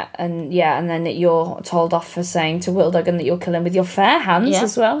internet. And and then you're told off for saying to Will Duggan that you'll kill him with your fair hands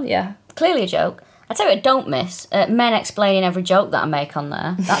as well. Yeah. Clearly a joke. I tell you what I don't miss. Men explaining every joke that I make on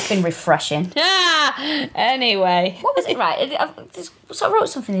there. That's been refreshing. Anyway. What was it? Right. I wrote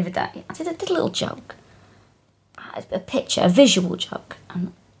something the other day. I did a little joke. A picture, a visual joke.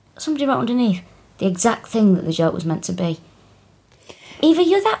 And somebody wrote underneath the exact thing that the joke was meant to be. Either are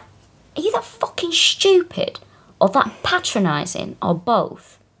you that fucking stupid or that patronising or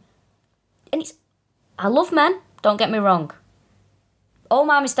both? And I love men, don't get me wrong. All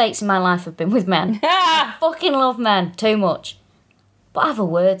my mistakes in my life have been with men. I fucking love men too much. But I have a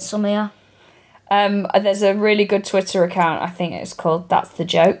word, some of you. There's a really good Twitter account, I think it's called That's the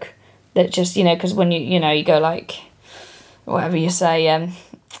Joke. That just, you know, because when you go like, whatever you say,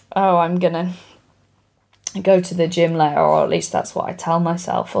 I'm gonna go to the gym later, or at least that's what I tell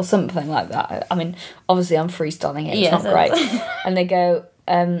myself, or something like that. I mean, obviously I'm freestyling it, it's not great. And they go,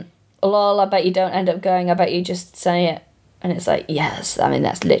 lol, I bet you don't end up going, I bet you just say it. And it's like, yes, I mean,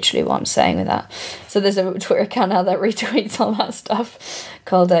 that's literally what I'm saying with that. So there's a Twitter account now that retweets all that stuff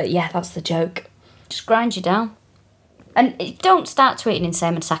called, that's the joke. Just grind you down. And don't start tweeting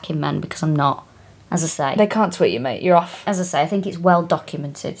insane and attacking men, because I'm not, as I say. They can't tweet you, mate. You're off. As I say, I think it's well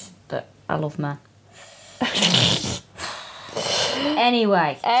documented that I love men.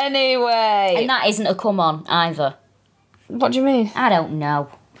 Anyway. And that isn't a come on either. What do you mean? I don't know.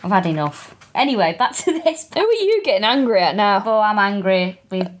 I've had enough. Anyway, back to this. Who are you getting angry at now? Oh, I'm angry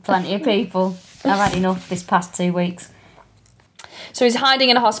with plenty of people. I've had enough this past 2 weeks. So he's hiding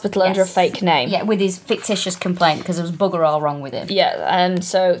in a hospital under a fake name. Yeah, with his fictitious complaint, because there was bugger all wrong with him. Yeah, and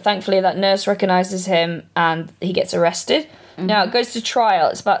so thankfully that nurse recognises him and he gets arrested. Mm-hmm. Now it goes to trial.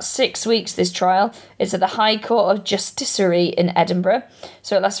 It's about 6 weeks, this trial. It's at the High Court of Justiciary in Edinburgh.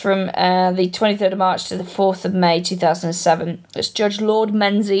 So it lasts from the 23rd of March to the 4th of May 2007. It's Judge Lord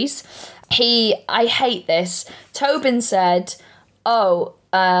Menzies. I hate this. Tobin said, no,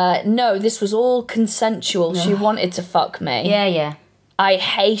 this was all consensual. She wanted to fuck me. Yeah. I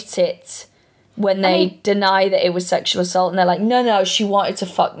hate it when they deny that it was sexual assault and they're like, no, she wanted to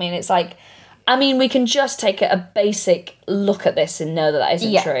fuck me. And it's like, I mean, we can just take a basic look at this and know that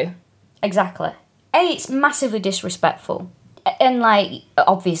isn't true. Exactly. It's massively disrespectful. And, like,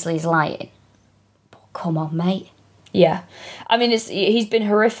 obviously he's lying. But come on, mate. Yeah. I mean, he's been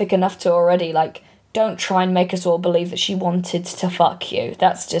horrific enough to already, like, don't try and make us all believe that she wanted to fuck you.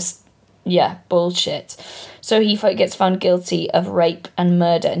 That's just, bullshit. So he gets found guilty of rape and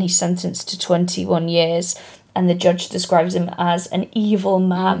murder and he's sentenced to 21 years. And the judge describes him as an evil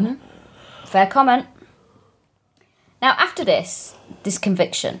man. Mm-hmm. Fair comment. Now, after this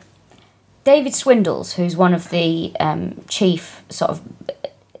conviction, David Swindles, who's one of the chief sort of...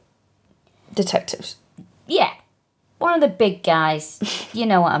 detectives. Yeah. One of the big guys. You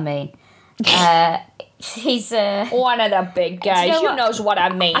know what I mean. He's one of the big guys. You knows what I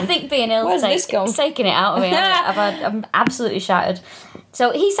mean. I think being ill is taking it out of me. I'm absolutely shattered.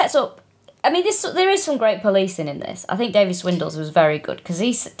 So he sets up. I mean, there is some great policing in this. I think David Swindles was very good because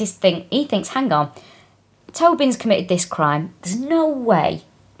he thinks, hang on, Tobin's committed this crime. There's no way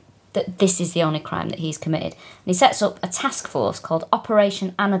that this is the only crime that he's committed. And he sets up a task force called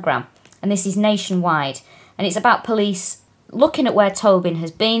Operation Anagram, and this is nationwide. And it's about police looking at where Tobin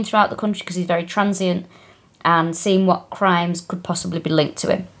has been throughout the country, because he's very transient, and seeing what crimes could possibly be linked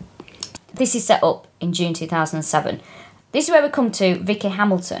to him. This is set up in June 2007. This is where we come to Vicky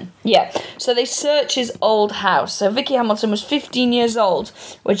Hamilton. Yeah, so they search his old house. So Vicky Hamilton was 15 years old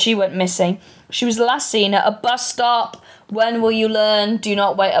when she went missing. She was last seen at a bus stop. When will you learn? Do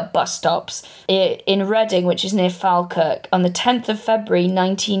not wait at bus stops. In Reading, which is near Falkirk, on the 10th of February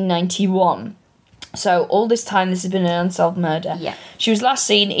 1991. So all this time, this has been an unsolved murder. Yeah. She was last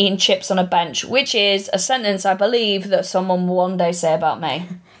seen eating chips on a bench, which is a sentence I believe that someone will one day say about me.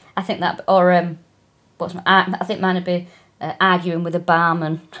 I think that, or I think mine would be arguing with a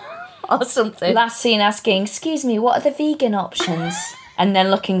barman or something. Last seen asking, "Excuse me, what are the vegan options?" And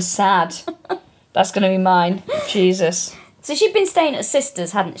then looking sad. That's going to be mine. Jesus. So she'd been staying at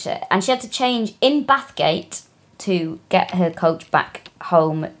sister's, hadn't she? And she had to change in Bathgate to get her coach back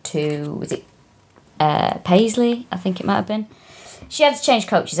home to, was it Paisley? I think it might have been. She had to change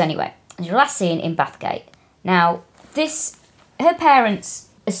coaches anyway. And she was last seen in Bathgate. Now, her parents,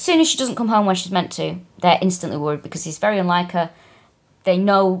 as soon as she doesn't come home when she's meant to, they're instantly worried because he's very unlike her. They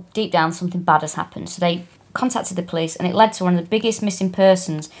know deep down something bad has happened. So they contacted the police, and it led to one of the biggest missing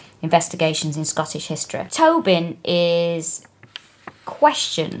persons investigations in Scottish history. Tobin is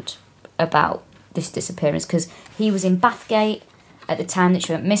questioned about this disappearance because he was in Bathgate at the time that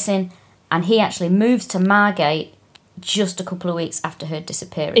she went missing, and he actually moves to Margate just a couple of weeks after her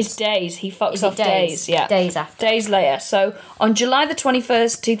disappearance. It's days. He fucks off days. Yeah. Days after. Days later. So on July the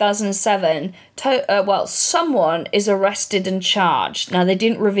 21st, 2007, someone is arrested and charged. Now, they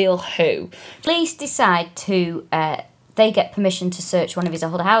didn't reveal who. Police decide to, they get permission to search one of his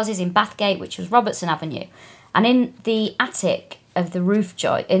old houses in Bathgate, which was Robertson Avenue. And in the attic of the roof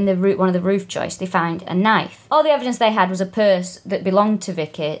joist, one of the roof joists, they find a knife. All the evidence they had was a purse that belonged to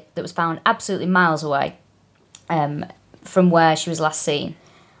Vicky that was found absolutely miles away from where she was last seen.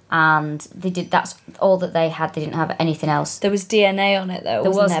 And that's all that they had. They didn't have anything else. There was DNA on it, though,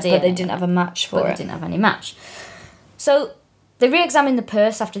 wasn't there? But they didn't have a match for it. They didn't have any match. So they re-examined the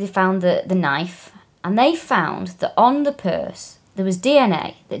purse after they found the knife, and they found that on the purse there was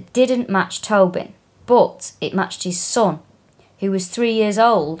DNA that didn't match Tobin, but it matched his son, who was 3 years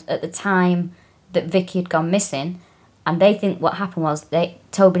old at the time that Vicky had gone missing. And they think what happened was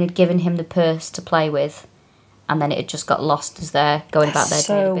Tobin had given him the purse to play with, and then it had just got lost as they're going about their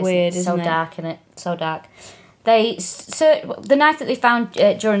daily business. So weird, isn't it? So dark, isn't it? So dark. The knife that they found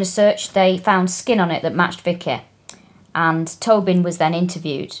during the search, they found skin on it that matched Vicky. And Tobin was then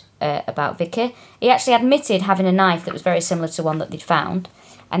interviewed about Vicky. He actually admitted having a knife that was very similar to one that they'd found.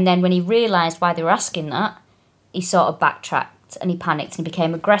 And then when he realised why they were asking that, he sort of backtracked and he panicked and he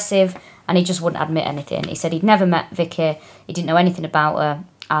became aggressive, and he just wouldn't admit anything. He said he'd never met Vicky, he didn't know anything about her,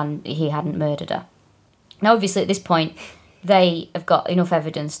 and he hadn't murdered her. Now, obviously, at this point, they have got enough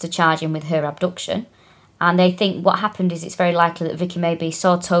evidence to charge him with her abduction, and they think what happened is it's very likely that Vicky maybe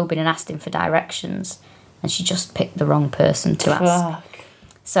saw Tobin and asked him for directions, and she just picked the wrong person to ask.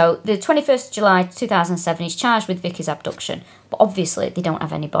 So, the 21st of July 2007, he's charged with Vicky's abduction, but obviously they don't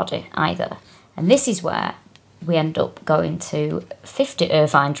have any body either. And this is where we end up going to 50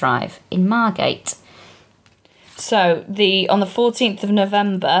 Irvine Drive in Margate. So, on the 14th of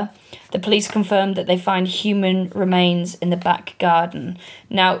November, the police confirmed that they find human remains in the back garden.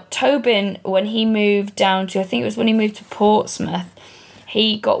 Now, Tobin, when he moved down to, I think it was when he moved to Portsmouth,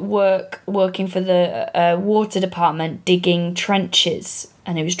 he got working for the water department digging trenches,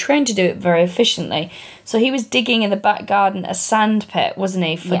 and he was trained to do it very efficiently. So he was digging in the back garden a sand pit, wasn't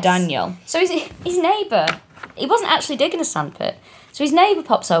he, for Daniel? So his neighbour, he wasn't actually digging a sand pit. So his neighbour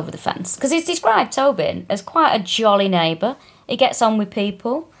pops over the fence, because he's described Tobin as quite a jolly neighbour. He gets on with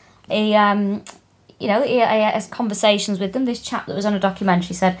people. He has conversations with them. This chap that was on a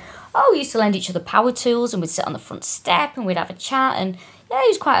documentary said, we used to lend each other power tools, and we'd sit on the front step and we'd have a chat, and yeah, he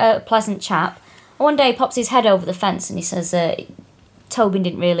was quite a pleasant chap. And one day he pops his head over the fence and he says Tobin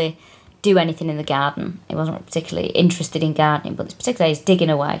didn't really do anything in the garden. He wasn't particularly interested in gardening, but this particular day he's digging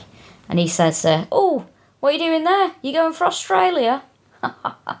away. And he says, what are you doing there? You going for Australia?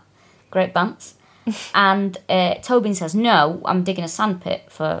 Great bants. And Tobin says, no, I'm digging a sandpit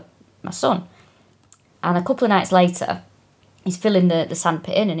for my son. And a couple of nights later, he's filling the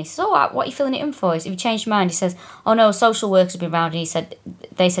sandpit in, and he says, what are you filling it in for? He said, have you changed your mind? He says, oh no, social workers have been around, and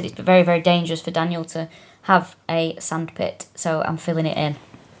they said it's very, very dangerous for Daniel to have a sandpit, so I'm filling it in.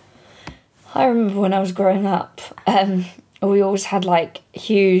 I remember when I was growing up, we always had like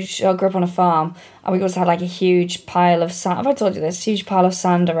huge. I grew up on a farm, and we always had like a huge pile of sand. Have I told you this? Huge pile of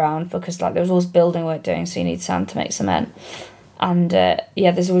sand around because like there was always building work doing, so you need sand to make cement. And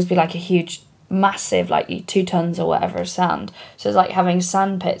there's always be like a huge, massive, like 2 tons or whatever of sand. So it's like having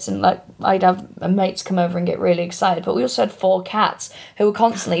sand pits, and like I'd have mates come over and get really excited. But we also had 4 cats who were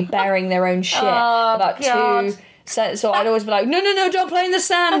constantly burying their own shit about God. 2. So I'd always be like, no, don't play in the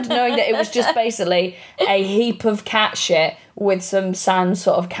sand, knowing that it was just basically a heap of cat shit with some sand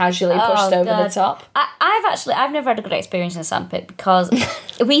sort of casually pushed over the top. I've never had a good experience in a sand pit because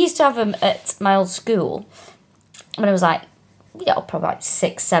we used to have them at my old school when I was like, probably like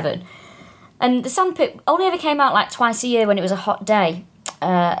 6, 7. And the sand pit only ever came out like twice a year when it was a hot day.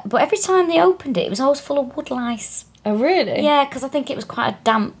 But every time they opened it, it was always full of wood lice. Oh, really? Yeah, because I think it was quite a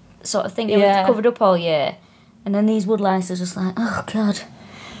damp sort of thing. It was covered up all year. And then these wood lice are just like, oh, God,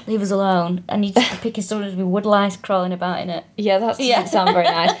 leave us alone. And you just pick your stomach with wood lice crawling about in it. Yeah, that doesn't sound very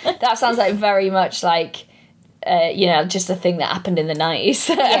nice. That sounds like very much like, just a thing that happened in the 90s.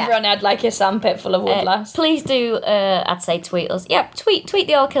 Yeah. Everyone had like a sandpit full of wood lice. Please do, I'd say, tweet us. Yep, tweet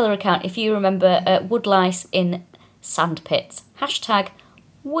the All Killer account if you remember wood lice in sandpits.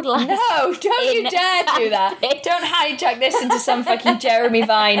 # wood lice. No, don't you dare do that. Don't hijack this into some fucking Jeremy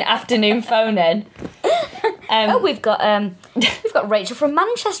Vine afternoon phone-in. We've got Rachel from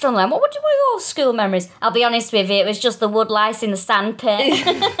Manchester online. What were your school memories? I'll be honest with you, it was just the wood lice in the sandpit.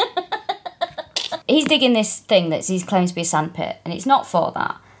 He's digging this thing that he claims to be a sandpit, and it's not for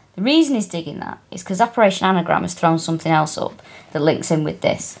that. The reason he's digging that is because Operation Anagram has thrown something else up that links in with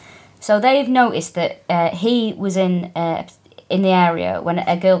this. So they've noticed that he was in the area when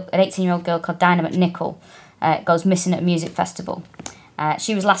an 18-year-old girl called Dinah McNichol goes missing at a music festival.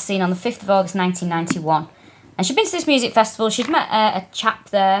 She was last seen on the 5th of August 1991. And she'd been to this music festival, she'd met a chap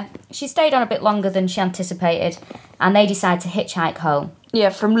there, she stayed on a bit longer than she anticipated, and they decided to hitchhike home. Yeah,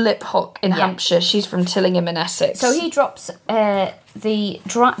 from Liphook in Hampshire. She's from Tillingham in Essex. So he drops the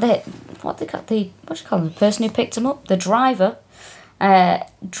person who picked him up, the driver,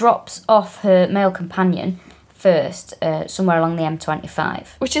 drops off her male companion first, somewhere along the M25.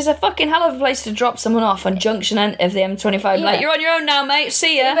 Which is a fucking hell of a place to drop someone off on junction end of the M25. Yeah. Like, you're on your own now, mate,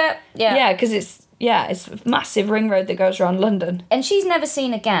 see ya. Yeah, because it's a massive ring road that goes around London. And she's never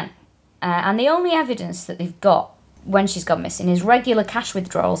seen again. And the only evidence that they've got when she's gone missing is regular cash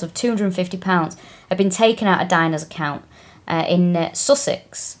withdrawals of £250 have been taken out of Dinah's account in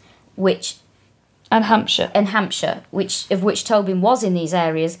Sussex, and Hampshire, which Tobin was in these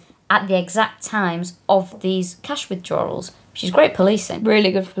areas at the exact times of these cash withdrawals. She's great policing.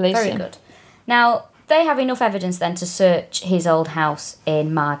 Really good policing. Very good. Now, they have enough evidence then to search his old house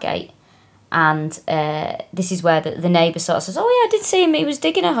in Margate. And this is where the neighbour sort of says, oh yeah, I did see him, he was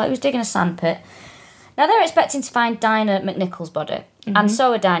digging a sandpit. Now, they're expecting to find Dinah McNichol's body. Mm-hmm. And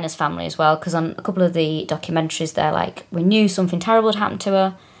so are Dinah's family as well, because on a couple of the documentaries, they're like, we knew something terrible had happened to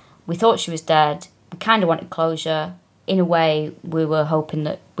her, we thought she was dead, we kind of wanted closure. In a way, we were hoping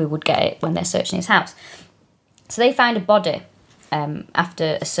that we would get it when they're searching his house. So they find a body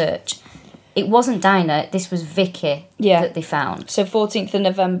after a search. It wasn't Dinah, this was Vicky that they found. So 14th of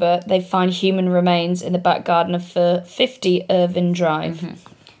November, they find human remains in the back garden of 50 Irvine Drive. Mm-hmm.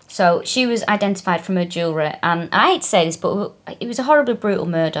 So she was identified from her jewellery, and I hate to say this, but it was a horribly brutal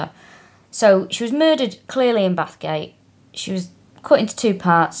murder. So she was murdered clearly in Bathgate. She was cut into 2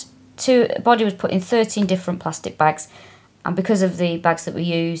 parts. Body was put in 13 different plastic bags, and because of the bags that were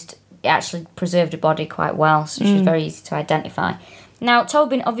used, it actually preserved her body quite well, so she was very easy to identify. Now,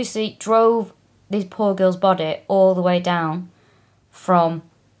 Tobin obviously drove this poor girl's body all the way down from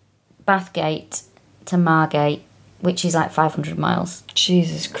Bathgate to Margate, which is like 500 miles.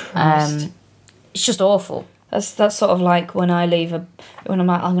 Jesus Christ. It's just awful. That's sort of like when I leave when I'm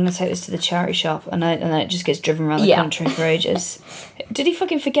like, I'm going to take this to the charity shop, and then it just gets driven around the country for ages. Did he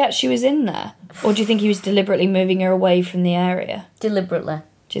fucking forget she was in there? Or do you think he was deliberately moving her away from the area? Deliberately.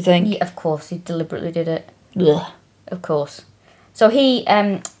 Do you think? Yeah, of course, he deliberately did it. Ugh. Of course. So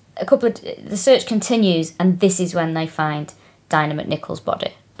the search continues, and this is when they find Dinah McNichol's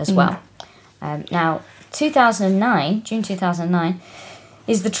body as well. Now, June 2009,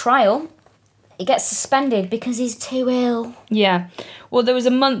 is the trial. He gets suspended because he's too ill. Yeah. Well, there was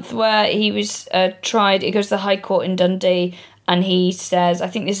a month where he was tried. He goes to the High Court in Dundee, and he says, I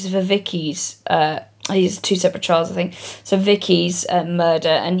think this is for Vicky's, he's 2 separate trials, I think. So Vicky's murder,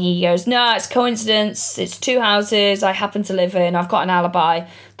 and he goes, no, it's coincidence. It's 2 houses I happen to live in. I've got an alibi.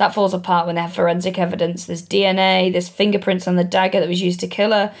 That falls apart when they have forensic evidence. There's DNA. There's fingerprints on the dagger that was used to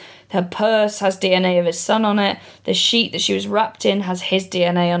kill her. Her purse has DNA of his son on it. The sheet that she was wrapped in has his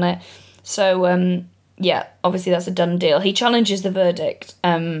DNA on it. So, yeah, obviously that's a done deal. He challenges the verdict,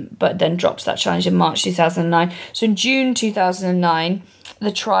 but then drops that challenge in March 2009. So in June 2009,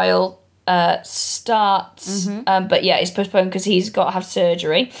 the trial starts, but yeah, it's postponed because he's got to have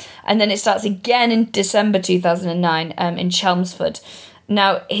surgery. And then it starts again in December 2009 in Chelmsford.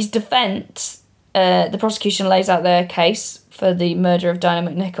 Now, his defence, the prosecution lays out their case for the murder of Dinah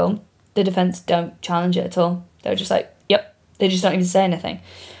McNichol. The defence don't challenge it at all. They're just like, yep. They just don't even say anything.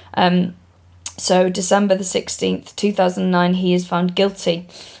 So December the 16th, 2009, he is found guilty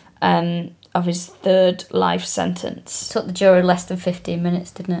of his third life sentence. Took the jury less than 15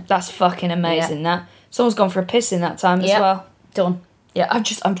 minutes, didn't it? That's fucking amazing, that. Someone's gone for a piss in that time as well. Done. Yeah, I'm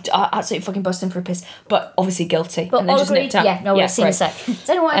absolutely fucking busting for a piss, but obviously guilty. But and then all just agreed? nipped out. Yeah, no, we'll see in a sec. Does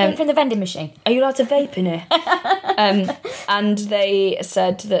anyone want to vape from the vending machine? Are you allowed to vape in here? And they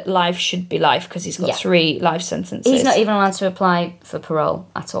said that life should be life because he's got 3 life sentences. He's not even allowed to apply for parole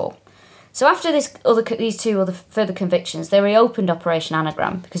at all. So after these 2 other further convictions, they reopened Operation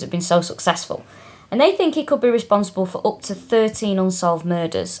Anagram because it had been so successful. And they think he could be responsible for up to 13 unsolved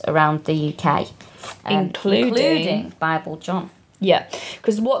murders around the UK. Including Bible John. Yeah,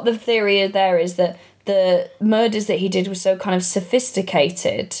 because what the theory there is that the murders that he did were so kind of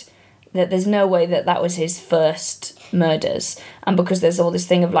sophisticated that there's no way that was his first murders. And because there's all this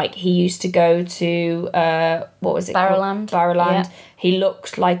thing of, like, he used to go to, what was it Barrowland. called? Barrowland. Yeah. He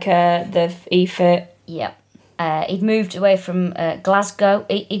looked like the EFIT. Yeah. He'd moved away from Glasgow.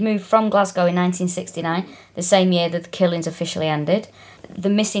 He'd moved from Glasgow in 1969, the same year that the killings officially ended. The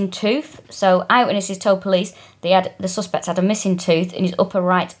missing tooth. So eyewitnesses told police the suspect had a missing tooth in his upper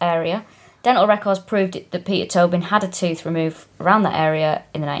right area. Dental records proved that Peter Tobin had a tooth removed around that area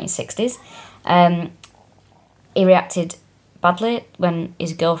in the 1960s. He reacted badly when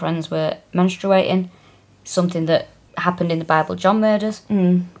his girlfriends were menstruating, something that happened in the Bible John murders.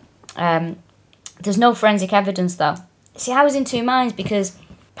 There's no forensic evidence, though. See, I was in 2 minds because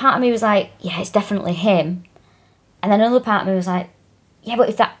part of me was like, yeah, it's definitely him. And then another part of me was like, yeah, but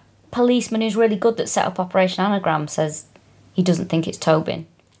if that policeman who's really good that set up Operation Anagram says he doesn't think it's Tobin.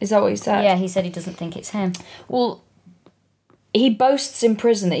 Is that what he said? Yeah, he said he doesn't think it's him. Well, he boasts in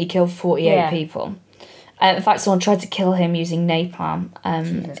prison that he killed 48 people. In fact, someone tried to kill him using napalm.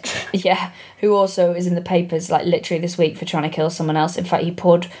 Yeah, who also is in the papers, like, literally this week for trying to kill someone else. In fact, he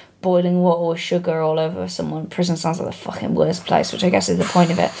poured boiling water with sugar all over someone. Prison sounds like the fucking worst place, which I guess is the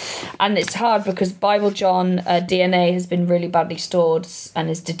point of it. And it's hard because Bible John DNA has been really badly stored and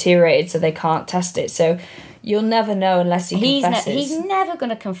is deteriorated, so they can't test it. So you'll never know unless he confesses. He's never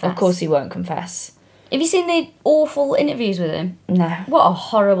going to confess. Of course he won't confess. Have you seen the awful interviews with him? No. What a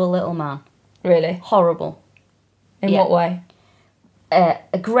horrible little man. Really? Horrible. In what way?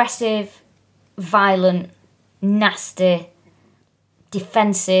 Aggressive, violent, nasty,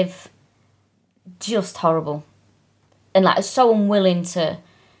 defensive, just horrible. And, like, so unwilling to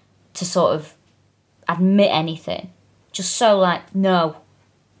sort of admit anything. Just so, like, no.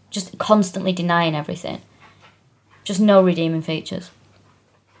 Just constantly denying everything. Just no redeeming features.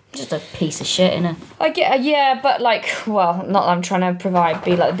 Just a piece of shit, innit? Yeah, but, like, well, not that I'm trying to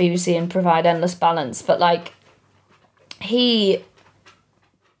be like the BBC and provide endless balance, but, like, he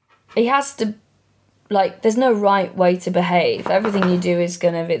has to, like, there's no right way to behave. Everything you do is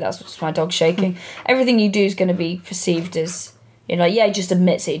going to be, that's just my dog shaking, everything you do is going to be perceived as, you know, like, yeah, he just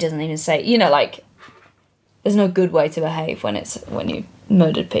admits it, he doesn't even say, you know, like, there's no good way to behave when you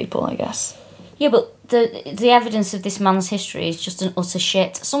murdered people, I guess. Yeah, but the evidence of this man's history is just an utter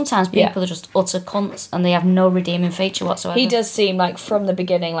shit. Sometimes people are just utter cunts and they have no redeeming feature whatsoever. He does seem, like, from the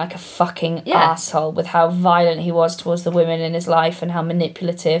beginning, like a fucking arsehole with how violent he was towards the women in his life and how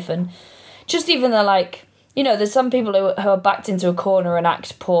manipulative, and just even the, like, you know, there's some people who are backed into a corner and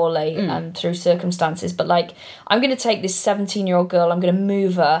act poorly through circumstances, but, like, I'm going to take this 17-year-old girl, I'm going to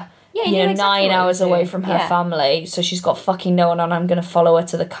move her, exactly 9 hours away from her family, so she's got fucking no one, and I'm going to follow her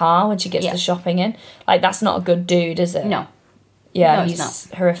to the car when she gets the shopping in. Like, that's not a good dude, is it? No. Yeah, no, he's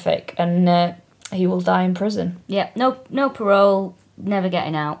horrific, and he will die in prison. Yeah, no parole, never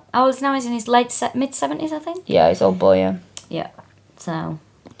getting out. How old is now? He's in his mid-70s, I think? Yeah, he's old boy, yeah. Yeah, so...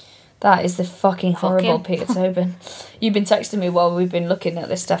 That is the fucking horrible Peter Tobin. You've been texting me while we've been looking at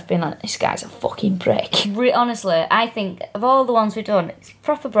this stuff, being like, this guy's a fucking prick. Honestly, I think of all the ones we've done, it's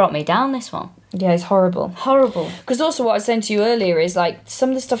proper brought me down, this one. Yeah, it's horrible. Horrible. Because also what I was saying to you earlier is, like, some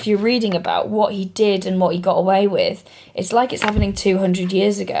of the stuff you're reading about, what he did and what he got away with, it's like it's happening 200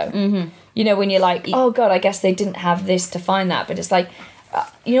 years ago. Mm-hmm. You know, when you're like, oh, God, I guess they didn't have this to find that. But it's like,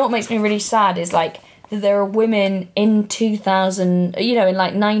 you know what makes me really sad is, like, there are women in 2000, you know, in,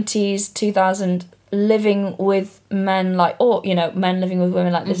 like, 90s, 2000, living with men like, or, you know, men living with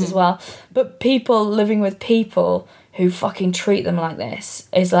women like this as well, but people living with people who fucking treat them like this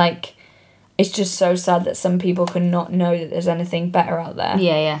is like, it's just so sad that some people cannot know that there's anything better out there.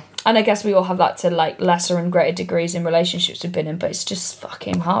 Yeah. And I guess we all have that to like lesser and greater degrees in relationships we've been in, but it's just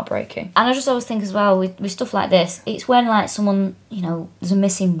fucking heartbreaking. And I just always think as well with stuff like this, it's when like someone, you know, there's a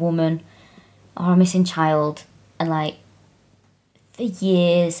missing woman or a missing child, and like for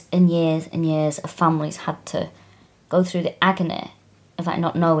years and years and years, a family's had to go through the agony of like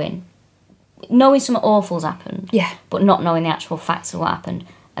not knowing something awful's happened, but not knowing the actual facts of what happened.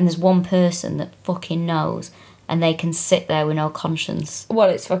 And there's one person that fucking knows, and they can sit there with no conscience. Well,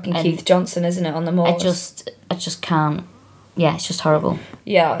 it's fucking Keith Johnson, isn't it, on the moors? I just can't. Yeah, it's just horrible.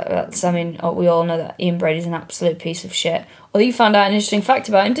 Yeah, I mean, we all know that Ian Brady's an absolute piece of shit. Well, you found out an interesting fact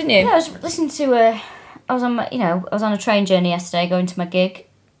about him, didn't you? Yeah, I was listening to I was on a train journey yesterday, going to my gig,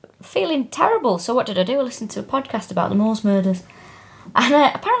 feeling terrible. So what did I do? I listened to a podcast about the Moors murders, and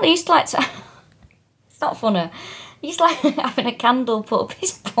apparently he used to like to. It's not funny. He's like having a candle put up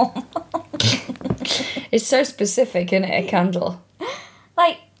his bum. It's so specific, isn't it, a candle?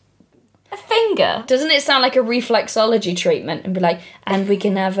 Like, a finger. Doesn't it sound like a reflexology treatment? And be like, and we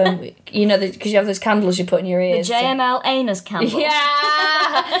can have you know, because you have those candles you put in your ears. The JML anus candle.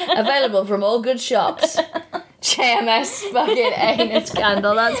 Yeah! Available from all good shops. JMS fucking anus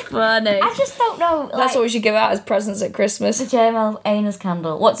candle. That's funny. I just don't know. Like, that's what we should give out as presents at Christmas. The JML anus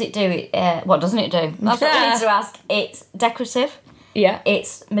candle. What's it do? What doesn't it do? That's what we need to ask. It's decorative. Yeah.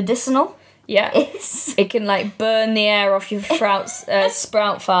 It's medicinal. Yeah. It can like burn the air off your sprout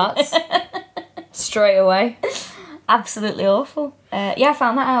farts straight away. Absolutely awful. Yeah, I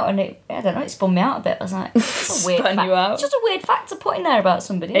found that out, and I don't know, it spun me out a bit. I was like, it's a weird fact. You out. It's just a weird fact to put in there about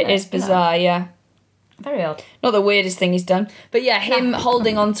somebody. It is bizarre, yeah. Very odd. Not the weirdest thing he's done. But yeah, him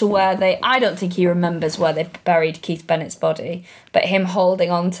holding on to where I don't think he remembers where they buried Keith Bennett's body, but him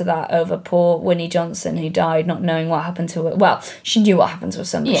holding on to that over poor Winnie Johnson, who died not knowing what happened to her. Well, she knew what happened to her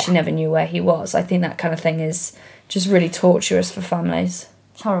son, but she never knew where he was. I think that kind of thing is just really torturous for families.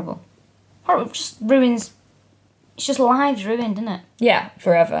 It's horrible. Horrible. It just ruins... It's just lives ruined, isn't it? Yeah,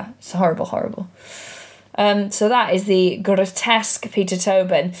 forever. It's horrible, horrible. So that is the grotesque Peter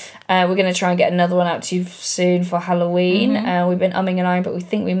Tobin. We're going to try and get another one out to you soon for Halloween. We've been umming and ahhing, but we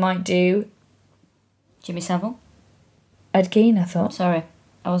think we might do... Jimmy Savile? Ed Gein, I thought. Sorry,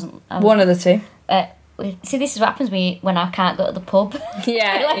 I wasn't... One of the two. See, this is what happens when I can't go to the pub.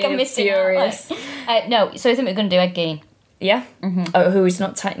 Yeah, like I'm missing furious. Out. No, so I think we're going to do Ed Gein. Yeah? Who is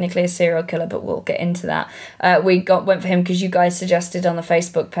not technically a serial killer, but we'll get into that. We went for him because you guys suggested on the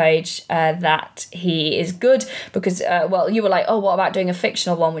Facebook page that he is good because, you were like, oh, what about doing a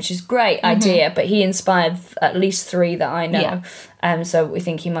fictional one, which is a great idea, but he inspired at least 3 that I know. Yeah. So we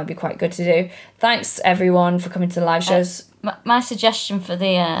think he might be quite good to do. Thanks, everyone, for coming to the live shows. My suggestion for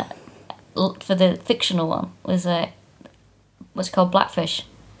the fictional one was, what's it called, Blackfish.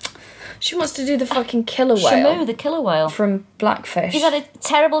 She wants to do the fucking killer whale. Shamu, the killer whale. From Blackfish. He's had a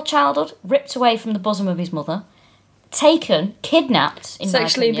terrible childhood, ripped away from the bosom of his mother, taken, kidnapped, in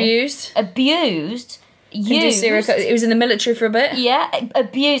sexually abused, used. He was in the military for a bit. Yeah,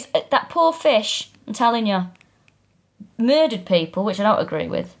 abused. That poor fish, I'm telling you, murdered people, which I don't agree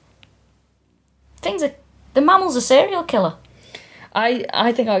with. The mammal's a serial killer.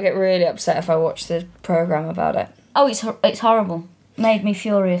 I think I'll get really upset if I watch the programme about it. Oh, it's horrible. Made me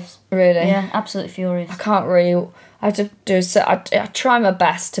furious. Really? Yeah, absolutely furious. I can't really... I have to do... I try my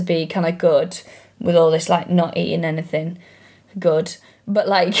best to be kind of good with all this, like, not eating anything good. But,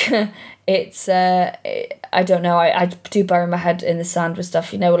 like, it's... I don't know. I do bury my head in the sand with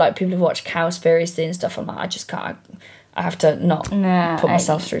stuff. You know, like, people have watched Cowspiracy and stuff. I'm like, I just can't... I have to not put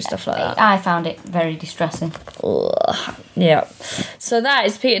myself through stuff like that. I found it very distressing. Ugh. Yeah. So that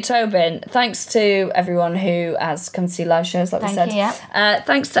is Peter Tobin. Thanks to everyone who has come to see live shows, like we said.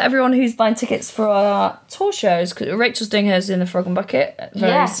 Thanks to everyone who's buying tickets for our tour shows. Cause Rachel's doing hers in the Frog and Bucket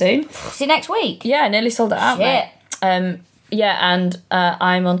very soon. See you next week. Yeah, nearly sold it out. Mate. And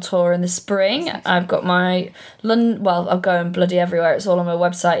I'm on tour in the spring. I've got my London... Well, I'm going bloody everywhere. It's all on my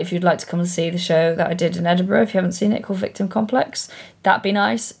website if you'd like to come and see the show that I did in Edinburgh, if you haven't seen it, called Victim Complex. That'd be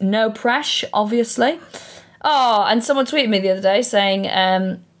nice. No press, obviously. Oh, and someone tweeted me the other day saying,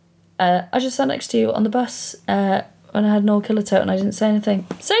 I just sat next to you on the bus when I had an all killer tote and I didn't say anything.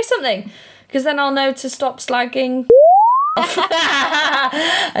 Say something, because then I'll know to stop slagging...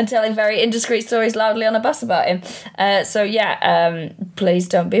 and telling very indiscreet stories loudly on a bus about him. Please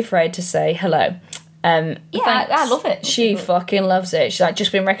don't be afraid to say hello. I love it. She fucking loves it. She's like,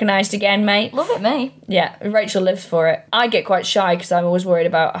 just been recognised again, mate. Love it, me. Yeah, Rachel lives for it. I get quite shy because I'm always worried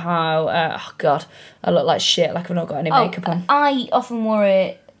about how, oh God, I look like shit, like I've not got any makeup on. I often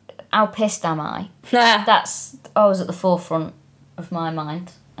worry, how pissed am I? That's always at the forefront of my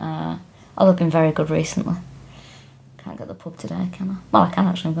mind. I've been very good recently. Can't get the pub today, can I? Well, I can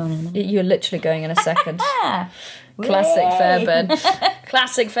actually. I'm going in a minute. You're literally going in a second. Classic Fairburn.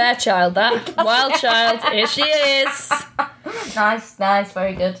 Classic Fairchild, that. Wild child. Here she is. Nice,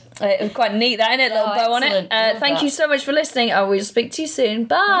 very good. It was quite neat, that, isn't it? Little bow on it. Thank you so much for listening. I will speak to you soon.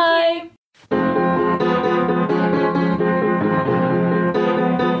 Bye.